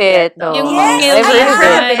 heard of haven't yet, it. no. Oo. Yes, I've I heard of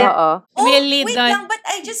have it. it. Oo. Oh, May lead wait guy. lang, but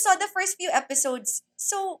I just saw the first few episodes.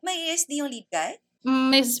 So, may ASD yung lead guy?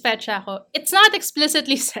 May suspecha ako. It's not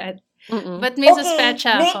explicitly said, Mm-mm. but may Okay,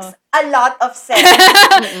 suspecha makes ako. a lot of sense.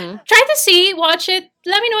 Mm-mm. Try to see, watch it.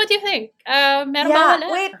 Let me know what you think. Meron ba Yeah, wala?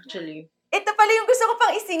 wait. Actually. Ito pala yung gusto ko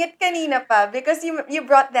pang isingit kanina pa because you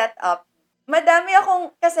brought that up. Madami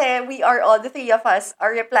akong, kasi we are all, the three of us,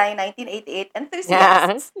 are replying 1988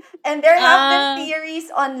 enthusiasts. And there have Ah. been theories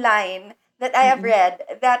online that I have read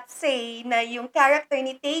that say na yung character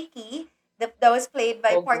ni Takey that was played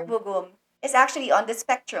by Park Bogum is actually on the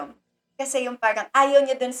spectrum. Kasi yung parang ayaw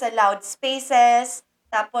niya dun sa loud spaces,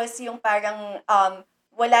 tapos yung parang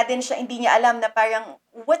wala din siya, hindi niya alam na parang,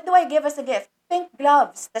 what do I give as a gift? Pink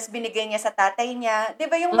gloves. Tapos binigay niya sa tatay niya. Di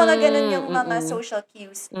ba yung mga ganun yung mga social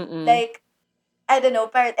cues? Like, I don't know,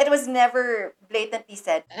 parang it was never blatantly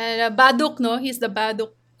said. And Baduk, no? He's the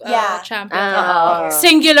Baduk Yeah. champion. Oo.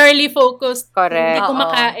 Singularly focused. Correct. Hindi Oo.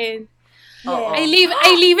 kumakain. Yes.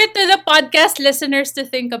 I leave it to the podcast listeners to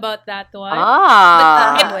think about that one.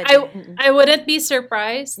 Ah. But I wouldn't be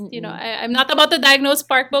surprised. You know, I'm not about to diagnose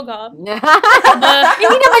Park Bogum. Hindi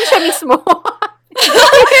naman siya mismo.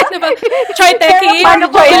 Diba? Choi Teki,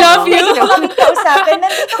 paano ko I love ano? you. Kung kami kausapin,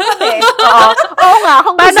 nandito kami. Oo nga,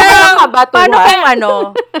 kung gusto mo makabatuhan. Paano kung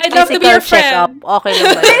I'd love to be your check-up? friend. Okay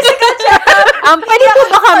lang ba? Pwede po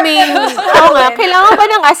ba kaming, kailangan ba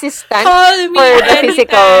ng assistant Call me for the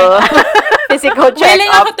anytime. physical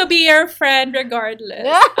Willing check-up? ako to be your friend regardless.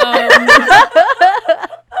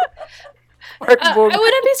 I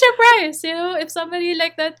wouldn't be surprised, you know, if somebody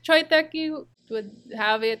like that, Choi Teki, would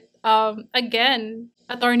have it. Again,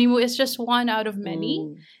 Attorney Wu is just one out of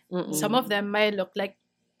many. Some of them might look like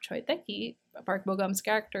Choi Teki, Park Bogum's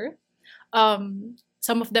character.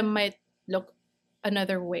 Some of them might look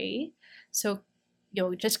another way. So,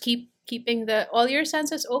 just keeping all your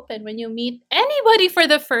senses open when you meet anybody for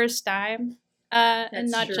the first time.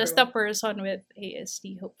 And not just a person with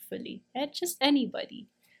ASD, hopefully. And just anybody.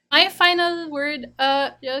 My final word,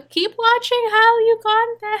 keep watching Hallyu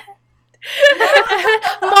content.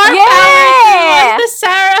 More power to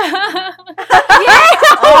Sarah.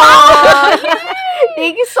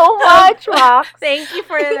 Thank you so much, Max. Thank you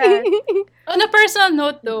for that. On a personal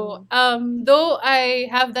note, though I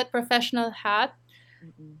have that professional hat,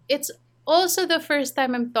 it's also the first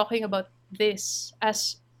time I'm talking about this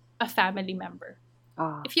as a family member.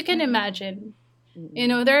 If you can imagine, you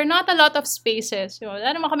know, there are not a lot of spaces. You know,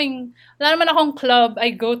 wala naman akong club I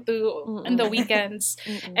go to on the weekends.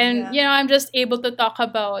 And, you know, I'm just able to talk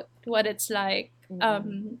about what it's like.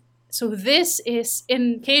 So this is,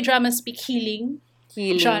 in K-drama speak, healing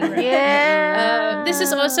genre. Yeah. This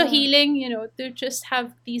is also healing, you know, to just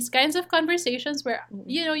have these kinds of conversations where,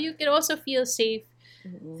 you know, you can also feel safe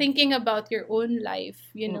thinking about your own life,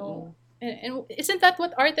 you know. And isn't that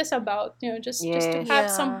what art is about? You know, just to have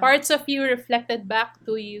some parts of you reflected back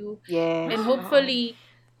to you. And hopefully,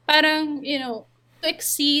 parang, you know, to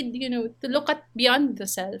exceed, you know, to look at beyond the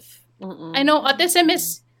self. I know autism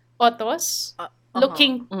is autos,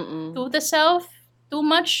 looking to the self, too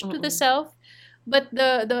much to the self. But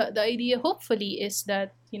the idea, hopefully, is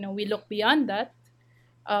that, you know, we look beyond that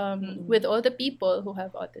with all the people who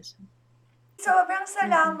have autism. Sobrang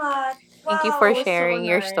salamat. Thank you Wow, for so sharing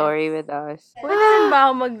your nice. story with us. Pwede rin ba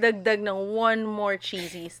ako magdagdag ng one more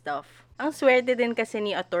cheesy stuff? Ang swerte din kasi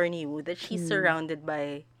ni Attorney Wu that she's surrounded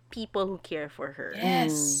by people who care for her.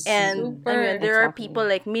 Yes. And Super. I mean, there are Exactly. people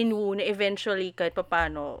like Min Woo na eventually kahit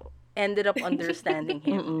papano ended up understanding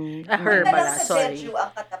him. Her Punta lang pala, sa sorry. Jeju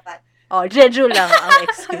ang katapat. Oh, Jeju lang ang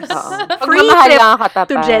excuse. Free Pagmamahal trip lang ang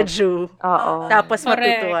katapat. to Jeju. Oo. Tapos Correct.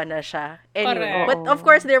 matutuwa na siya. Anyway, Correct. but of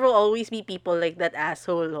course, there will always be people like that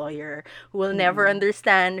asshole lawyer who will never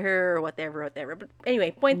understand her or whatever. But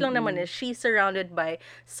anyway, point lang naman is she's surrounded by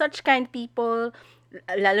such kind people.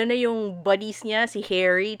 Lalo na yung buddies niya, si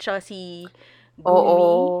Harry, tsaka si Gumi.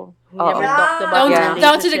 Oo. We never Oo. talked about Down- their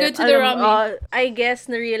down to the good, relationship. to the Alam mo, rummy. I guess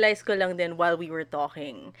na-realize ko lang din while we were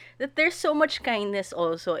talking that there's so much kindness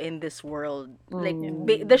also in this world. Like,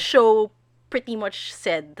 the show pretty much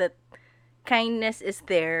said that kindness is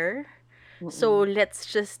there. So, let's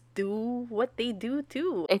just do what they do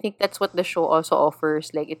too. I think that's what the show also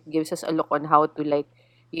offers. Like, it gives us a look on how to, like,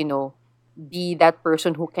 you know, be that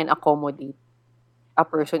person who can accommodate a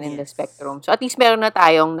person in the spectrum. So, at least meron na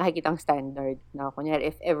tayong nakikitang standard na, kunyari,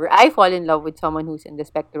 if ever I fall in love with someone who's in the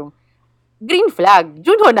spectrum, green flag.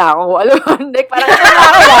 Junho na ako. Alam mo, like, parang ito na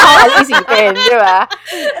kailangan isipin. Di ba?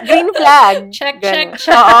 Green flag. Check, Ganun. check,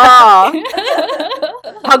 check. Oo.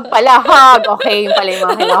 Hug pala, hug. Okay, yun pala yung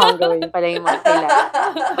mga kailangan gawin. Yun pala yung mga kailangan.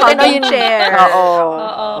 Hugging chair. Oo.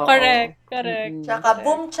 Oo, correct. Tsaka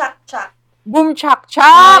boom, chak, chak. Boom chak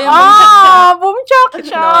chak! yung boom chak Boom chak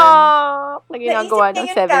chak! Na ginagawa ng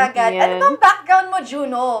Naisip niya yun 70 kagad. Ano yan. bang background mo,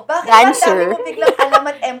 Juno? Bakit Dancer. ang dami mo biglang alam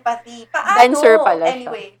at empathy? Paano? Dancer pala siya.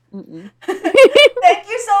 Anyway. Mm-mm. Thank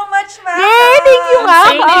you so much, Maka. Yay! Thank you, Maka!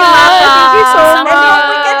 Thank you, Maka. Thank you so Thank you And so then much!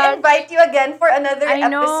 we can invite you again for another I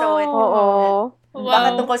know. episode. Oo. Baka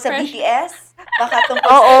tungkol sa fresh. BTS. Baka tungkol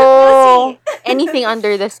Oo. sa... We'll see. Anything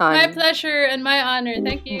under the sun. My pleasure and my honor.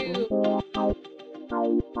 Thank you.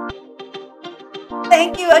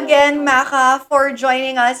 Thank you again, Maka, for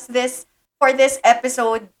joining us for this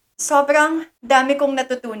episode. Sobrang dami kong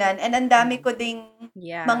natutunan and ang dami ko ding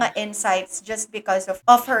Yeah. mga insights just because of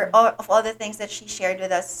her of all the things that she shared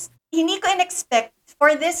with us. Hindi ko in-expect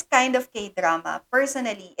for this kind of K-drama.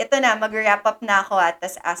 Personally, ito na, mag-wrap up na ako at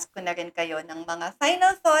tas ask ko na rin kayo ng mga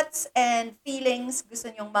final thoughts and feelings gusto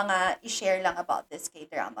nyong mga i-share lang about this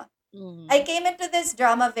K-drama. I came into this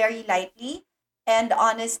drama very lightly. And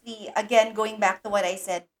honestly, again, going back to what I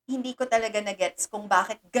said, hindi ko talaga nagets kung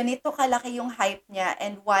bakit ganito kalaki yung hype niya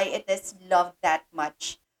and why it is loved that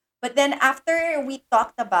much. But then after we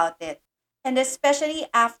talked about it, and especially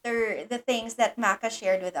after the things that Maka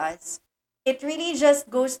shared with us, it really just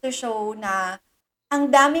goes to show na ang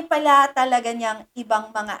dami pala talaga niyang ibang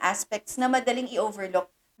mga aspects na madaling i-overlook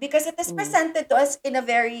because it is presented to us in a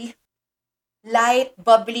very light,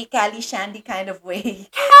 bubbly, Cali Shandy kind of way.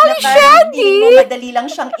 Na parang feeling mo madali lang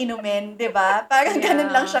siyang inumin, di ba? Parang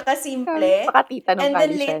ganun lang siya kasimple. Pakatita ng And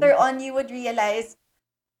then Kalishan. later on, you would realize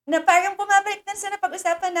na parang bumabalik din sa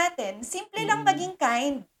napag-usapan natin. Simple lang maging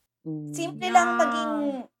kind. Simple lang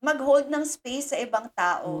mag-hold ng space sa ibang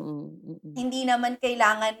tao. Hindi naman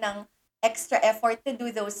kailangan ng extra effort to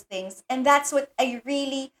do those things. And that's what I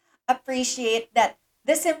really appreciate, that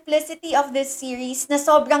the simplicity of this series na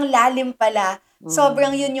sobrang lalim pala.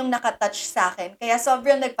 Sobrang yun yung nakatouch sa akin. Kaya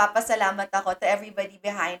sobrang nagpapasalamat ako to everybody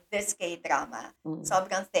behind this K-drama.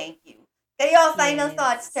 Sobrang thank you. Kayo, final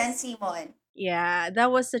thoughts, Chen Simon. Yeah, that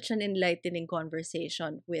was such an enlightening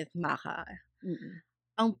conversation with Maka.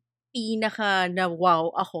 Ang pinaka na wow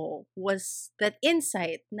ako was that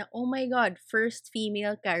insight na, oh my God, first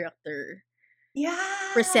female character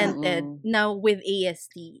presented now with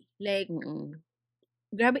AST. Like,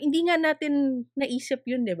 grabe, hindi nga natin naisip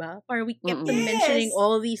yun, di ba? Parang we kept on mentioning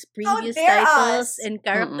all these previous titles and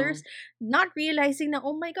characters, not realizing na,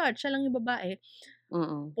 oh my God, siya lang yung babae.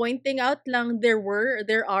 Pointing out lang, there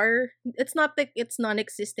are, it's not like it's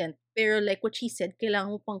non-existent, pero like what she said,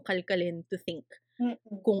 kailangan mo pang kalkalin to think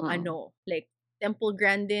kung ano. Like, Temple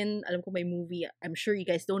Grandin, alam ko may movie, I'm sure you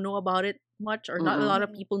guys don't know about it much, or not a lot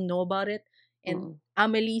of people know about it. And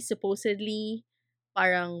Amelie, supposedly,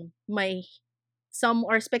 parang may, some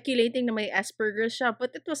are speculating na may Asperger's siya,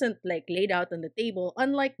 but it wasn't like laid out on the table.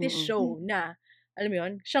 Unlike this show na, alam mo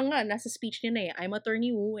yun, siya nga, nasa speech niya na eh, I'm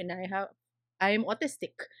Attorney Wu and I'm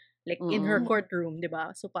autistic. Like, in her courtroom, di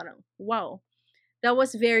ba? So parang, wow. That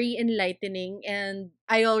was very enlightening, and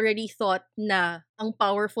I already thought na ang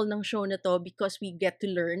powerful ng show na to because we get to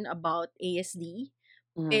learn about ASD.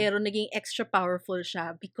 Pero naging extra powerful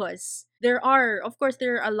siya because there are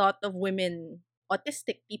a lot of women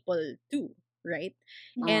autistic people too, right?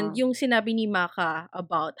 And yung sinabi ni Maka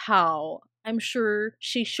about how I'm sure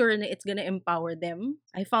she's sure na it's gonna empower them.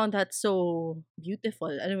 I found that so beautiful.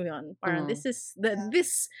 Alam mo yun? Parang this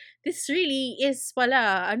really is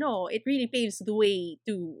pala, it really paves the way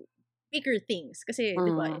to bigger things. Kasi,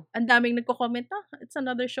 di ba, ang daming nagko-comment, it's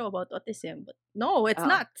another show about autism. But no, it's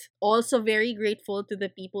not. Also very grateful to the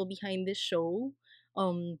people behind this show.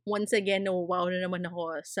 Once again, wow na naman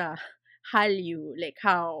ako sa Hallyu, like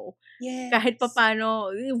how kahit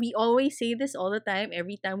papano, we always say this all the time,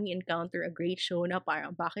 every time we encounter a great show na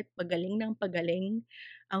parang bakit pagaling ng pagaling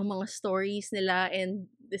ang mga stories nila, and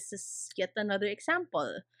this is yet another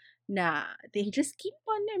example na they just keep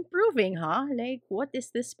on improving, like what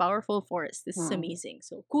is this powerful force? This is amazing.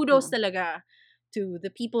 So kudos talaga to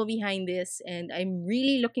the people behind this, and I'm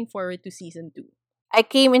really looking forward to season 2. I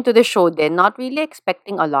came into the show then not really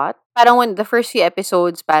expecting a lot. Parang when the first few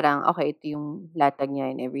episodes, parang, okay, ito yung latag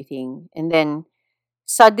niya and everything. And then,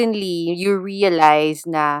 suddenly, you realize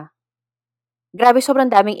na, grabe, sobrang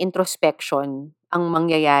daming introspection ang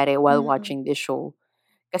mangyayari while watching this show.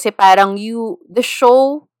 Kasi parang the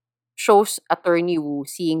show shows Attorney Wu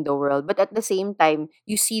seeing the world, but at the same time,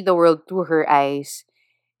 you see the world through her eyes.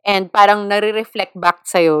 And parang nare-reflect back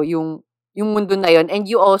sa'yo yung mundo na yun, and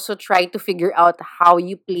you also try to figure out how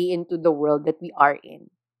you play into the world that we are in.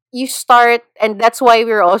 You start, and that's why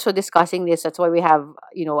we're also discussing this, that's why we have,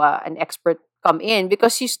 an expert come in,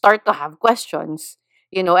 because you start to have questions,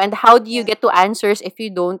 and how do you get to answers if you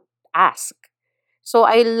don't ask? So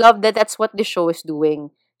I love that that's what the show is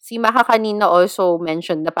doing. Si Maka kanina also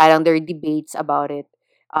mentioned na parang there are debates about it.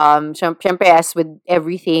 Syempre, as with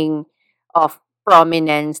everything of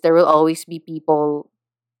prominence, there will always be people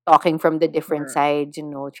talking from the different sides,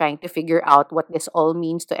 trying to figure out what this all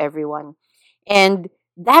means to everyone. And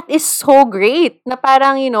that is so great na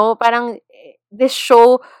parang, this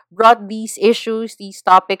show brought these issues, these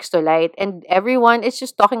topics to light, and everyone is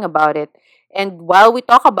just talking about it. And while we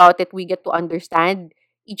talk about it, we get to understand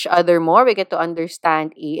each other more. We get to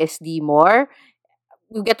understand ASD more.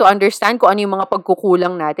 we get to understand kung ano yung mga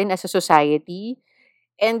pagkukulang natin as a society.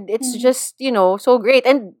 And it's just, so great.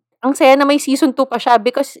 And ang saya na may season 2 pa siya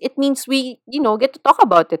because it means we, get to talk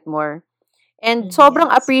about it more. And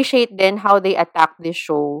sobrang Yes. appreciate din how they attack this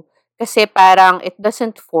show. Kasi parang it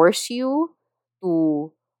doesn't force you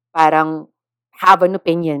to parang have an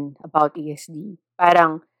opinion about ESD.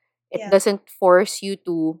 Parang it Yeah. doesn't force you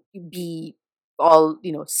to be all,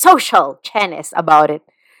 social chenes about it.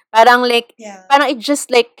 Parang like, Yeah. parang it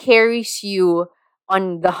just like carries you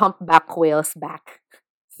on the humpback whale's back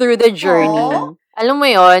through the journey. Aw. Alam mo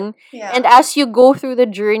yon? Yeah. And as you go through the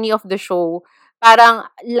journey of the show, parang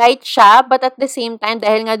light siya, but at the same time,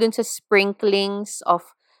 dahil nga dun sa sprinklings of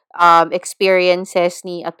experiences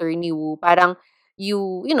ni Attorney Wu, parang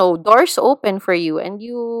doors open for you and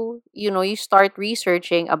you start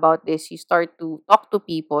researching about this. You start to talk to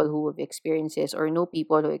people who have experienced this or know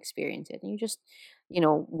people who experience it. And you just,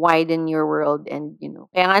 widen your world and,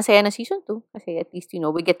 kaya nga ang saya na season 2 kasi at least,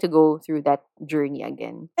 we get to go through that journey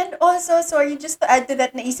again. And also, sorry, just to add to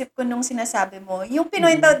that, naisip ko nung sinasabi mo, yung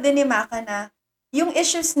pinoint out din ni Maka na yung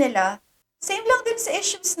issues nila, same lang din sa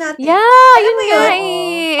issues natin. Yeah, Alam yun mo nga yun?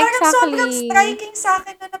 eh. Parang Exactly. sobrang striking sa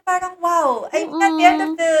akin na parang wow. At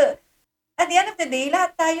the end of the day,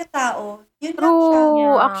 lahat tayo tao. Yun lang siya. True,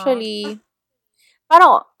 Yeah. actually.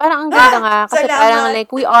 Parang ang ganda nga. Kasi Salamat. parang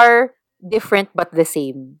like, we are different but the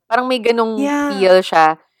same. Parang may ganong Yeah. feel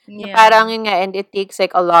siya. Na Yeah. parang yun nga, and it takes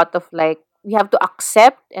like a lot of like, we have to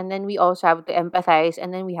accept and then we also have to empathize and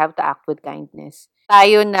then we have to act with kindness.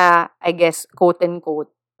 Tayo na, I guess, quote unquote,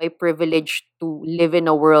 may privilege to live in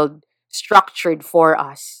a world structured for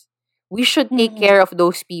us. We should take Mhm. care of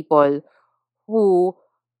those people who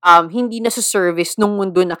hindi nasa-service nung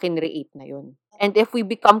mundo na kinreate na yun. And if we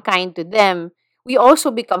become kind to them, we also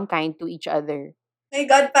become kind to each other. My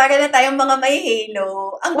God, para na tayong mga may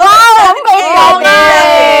halo. Ang Wow! Ang ganda bait natin.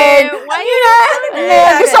 natin! Why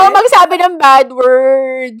Ano, gusto ko magsabi ng bad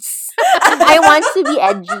words. I want to be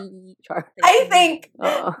edgy. Char. I think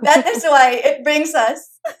Oo. that is why it brings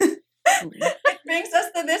us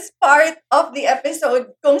to this part of the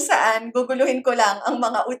episode kung saan guguluhin ko lang ang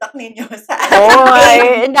mga utak ninyo sa ating Oh,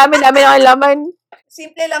 game. ang dami-dami ng laman.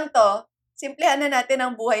 Simple lang to. Simplehan na natin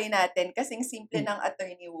ang buhay natin kasing simple ng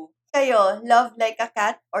Attorney Wu. Kayo, love like a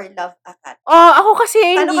cat or love a cat? Oh, ako kasi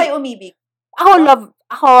Paano hindi. kayo umibig?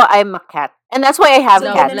 I'm a cat. And that's why I have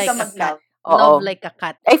Love cats. Ganun like ka a mag-love. Oo. Love like a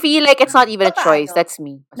cat. I feel like it's not even a Paano? choice. That's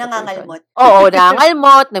me. as a person. Nangangalmot. Oo,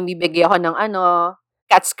 nangangalmot. Namibigay ako ng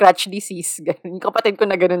cat scratch disease. Ganun. Yung kapatid ko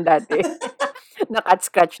na ganun dati. Na cat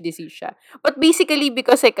scratch disease siya. But basically,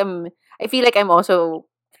 because like I feel like I'm also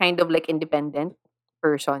kind of like independent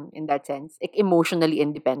person in that sense. Like emotionally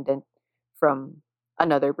independent from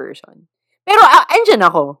another person. Pero andyan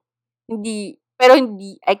ako. Hindi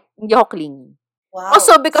ako clingy. Wow.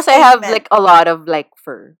 Also because I have Statement. like a lot of like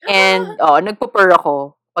fur. And nagpo-purr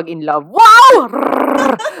ako pag in love. Wow!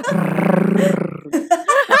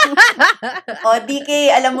 O,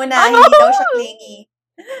 DK, alam mo na, hindi daw siya clingy.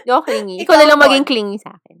 Hindi ako clingy. Ikaw Ikaw, na lang Mon. maging clingy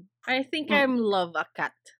sa akin. I think I'm love a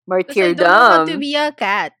cat. Because I don't know Martyrdom. how to be a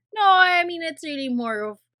cat. No, I mean, it's really more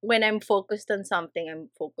of when I'm focused on something,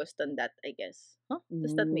 I'm focused on that, I guess. Huh?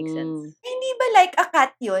 Does that make sense? Hindi ba like a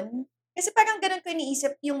cat yun? Kasi parang ganun ko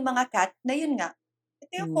iniisip yung mga cat na yun nga.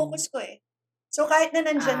 Ito yung focus ko eh. So kahit na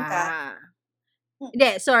nandyan ka,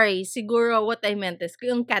 Hindi, sorry. Siguro what I meant is,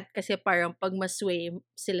 yung cat kasi parang pag masway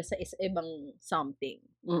sila sa ibang something,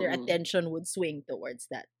 their Mm-mm. attention would swing towards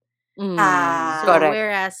that. Ah. So, Correct.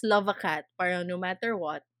 whereas love a cat, parang no matter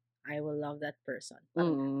what, I will love that person.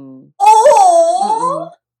 Mm.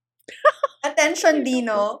 oh! Attention,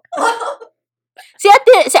 Dino. Si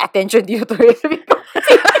attention dito.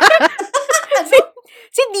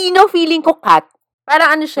 si Dino, feeling ko cat.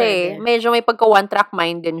 Parang ano siya eh. Pwede. Medyo may pagka one-track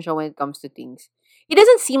mind din siya when it comes to things. He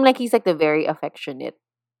doesn't seem like he's like a very affectionate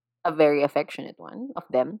one of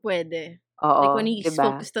them. Pwede. Oo, Like when he's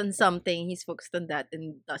diba? focused on something, he's focused on that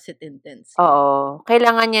and does it intensely. Oo.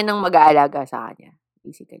 Kailangan niya ng mag-aalaga sa kanya.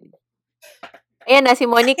 Basically. Ayan na, si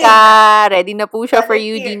Monica. Ready na po siya for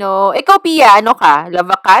you, Volunteer. Dino. Ikaw, Pia, ano ka?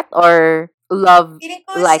 Love a cat or love Feeling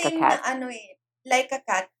ko like a same cat? na like a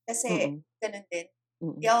cat. Kasi Mm-mm. ganun din.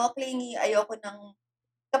 Mm-mm. Hindi ako clingy. Ayoko ng...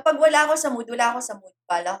 Kapag wala ako sa mood,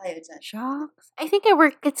 Pala kayo dyan. Shucks. I think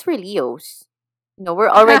it's for Leos. We're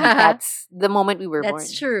already cats the moment we were born.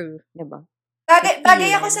 That's true. Diba?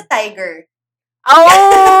 Bagay ako sa tiger.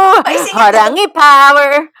 Oh! Ay, sige. Horangi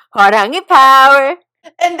power! Horangi power!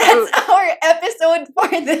 And that's our episode for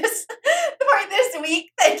this week.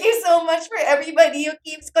 Thank you so much for everybody who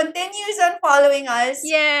continues on following us.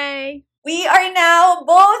 Yay! We are now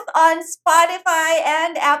both on Spotify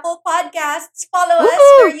and Apple Podcasts. Follow us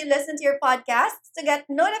Woohoo! where you listen to your podcasts to get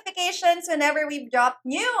notifications whenever we drop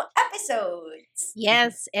new episodes.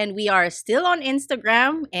 Yes, and we are still on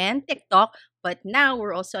Instagram and TikTok, but now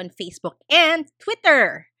we're also on Facebook and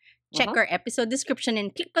Twitter. Check our episode description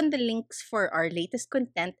and click on the links for our latest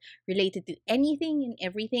content related to anything and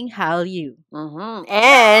everything Hallyu.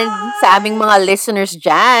 And sa aming mga listeners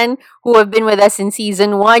dyan who have been with us in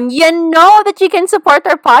season 1, you know that you can support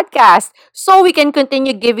our podcast so we can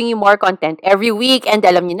continue giving you more content every week. And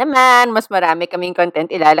alam niyo naman, mas marami kaming content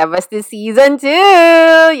ilalabas this season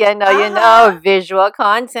 2. You know, visual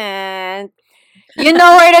content. You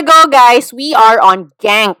know where to go, guys. We are on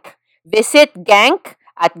Gank. Visit Gank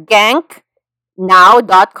at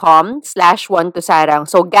ganknow.com/1tosarang.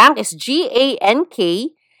 So Gank is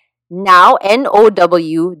GANK now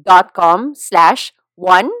now.com/1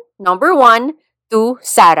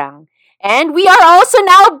 And we are also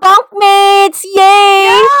now bunkmates.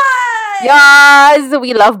 Yay! Yes,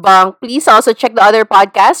 we love Bunk. Please also check the other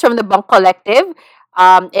podcasts from the Bunk Collective.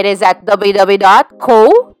 It is at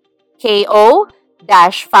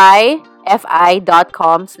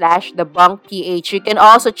www.ko-fi.com/thebunkph. You can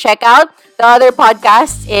also check out the other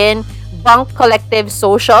podcasts in Bunk Collective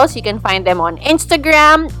socials. You can find them on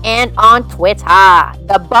Instagram and on Twitter.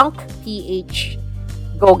 The Bunk PH.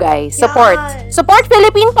 Go guys. Support. Yes. Support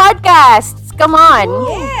Philippine podcasts. Come on.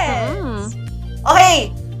 Yes.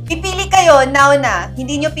 Okay, pipili kayo now na.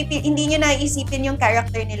 Hindi nyo naisipin yung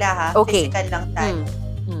character nila ha. Okay. Physical lang tayo.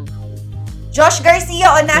 Josh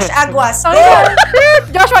Garcia o Nash Aguas? Go!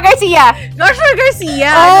 Joshua Garcia. Joshua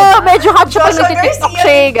Garcia! Oh, medyo hot siya pag Joshua nagtitiktok Garcia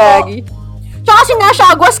siya, rin po. gagi. Tsaka si Nash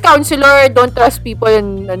Aguas, counselor, don't trust people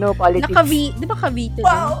in politics. Di ba Cavite?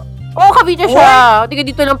 Wow! Oo, Cavite siya. Tiga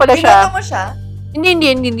dito lang pala siya. Binoto mo siya?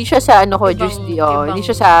 Hindi siya sa hindi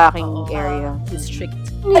siya sa aking oo, area. District.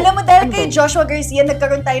 Alam mo, dahil Ano kay ba? Joshua Garcia,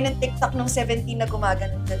 nagkaroon tayo ng TikTok nung 17 na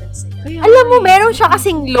gumaganon-ganon sila. Alam mo, meron siya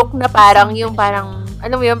kasing look na parang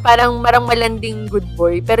alam mo yun, parang malanding good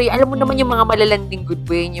boy. Pero alam mo naman yung mga malalanding good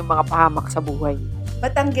boy, yung mga pahamak sa buhay.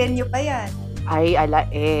 Batanggenyo pa yan. Ay, ala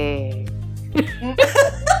eh.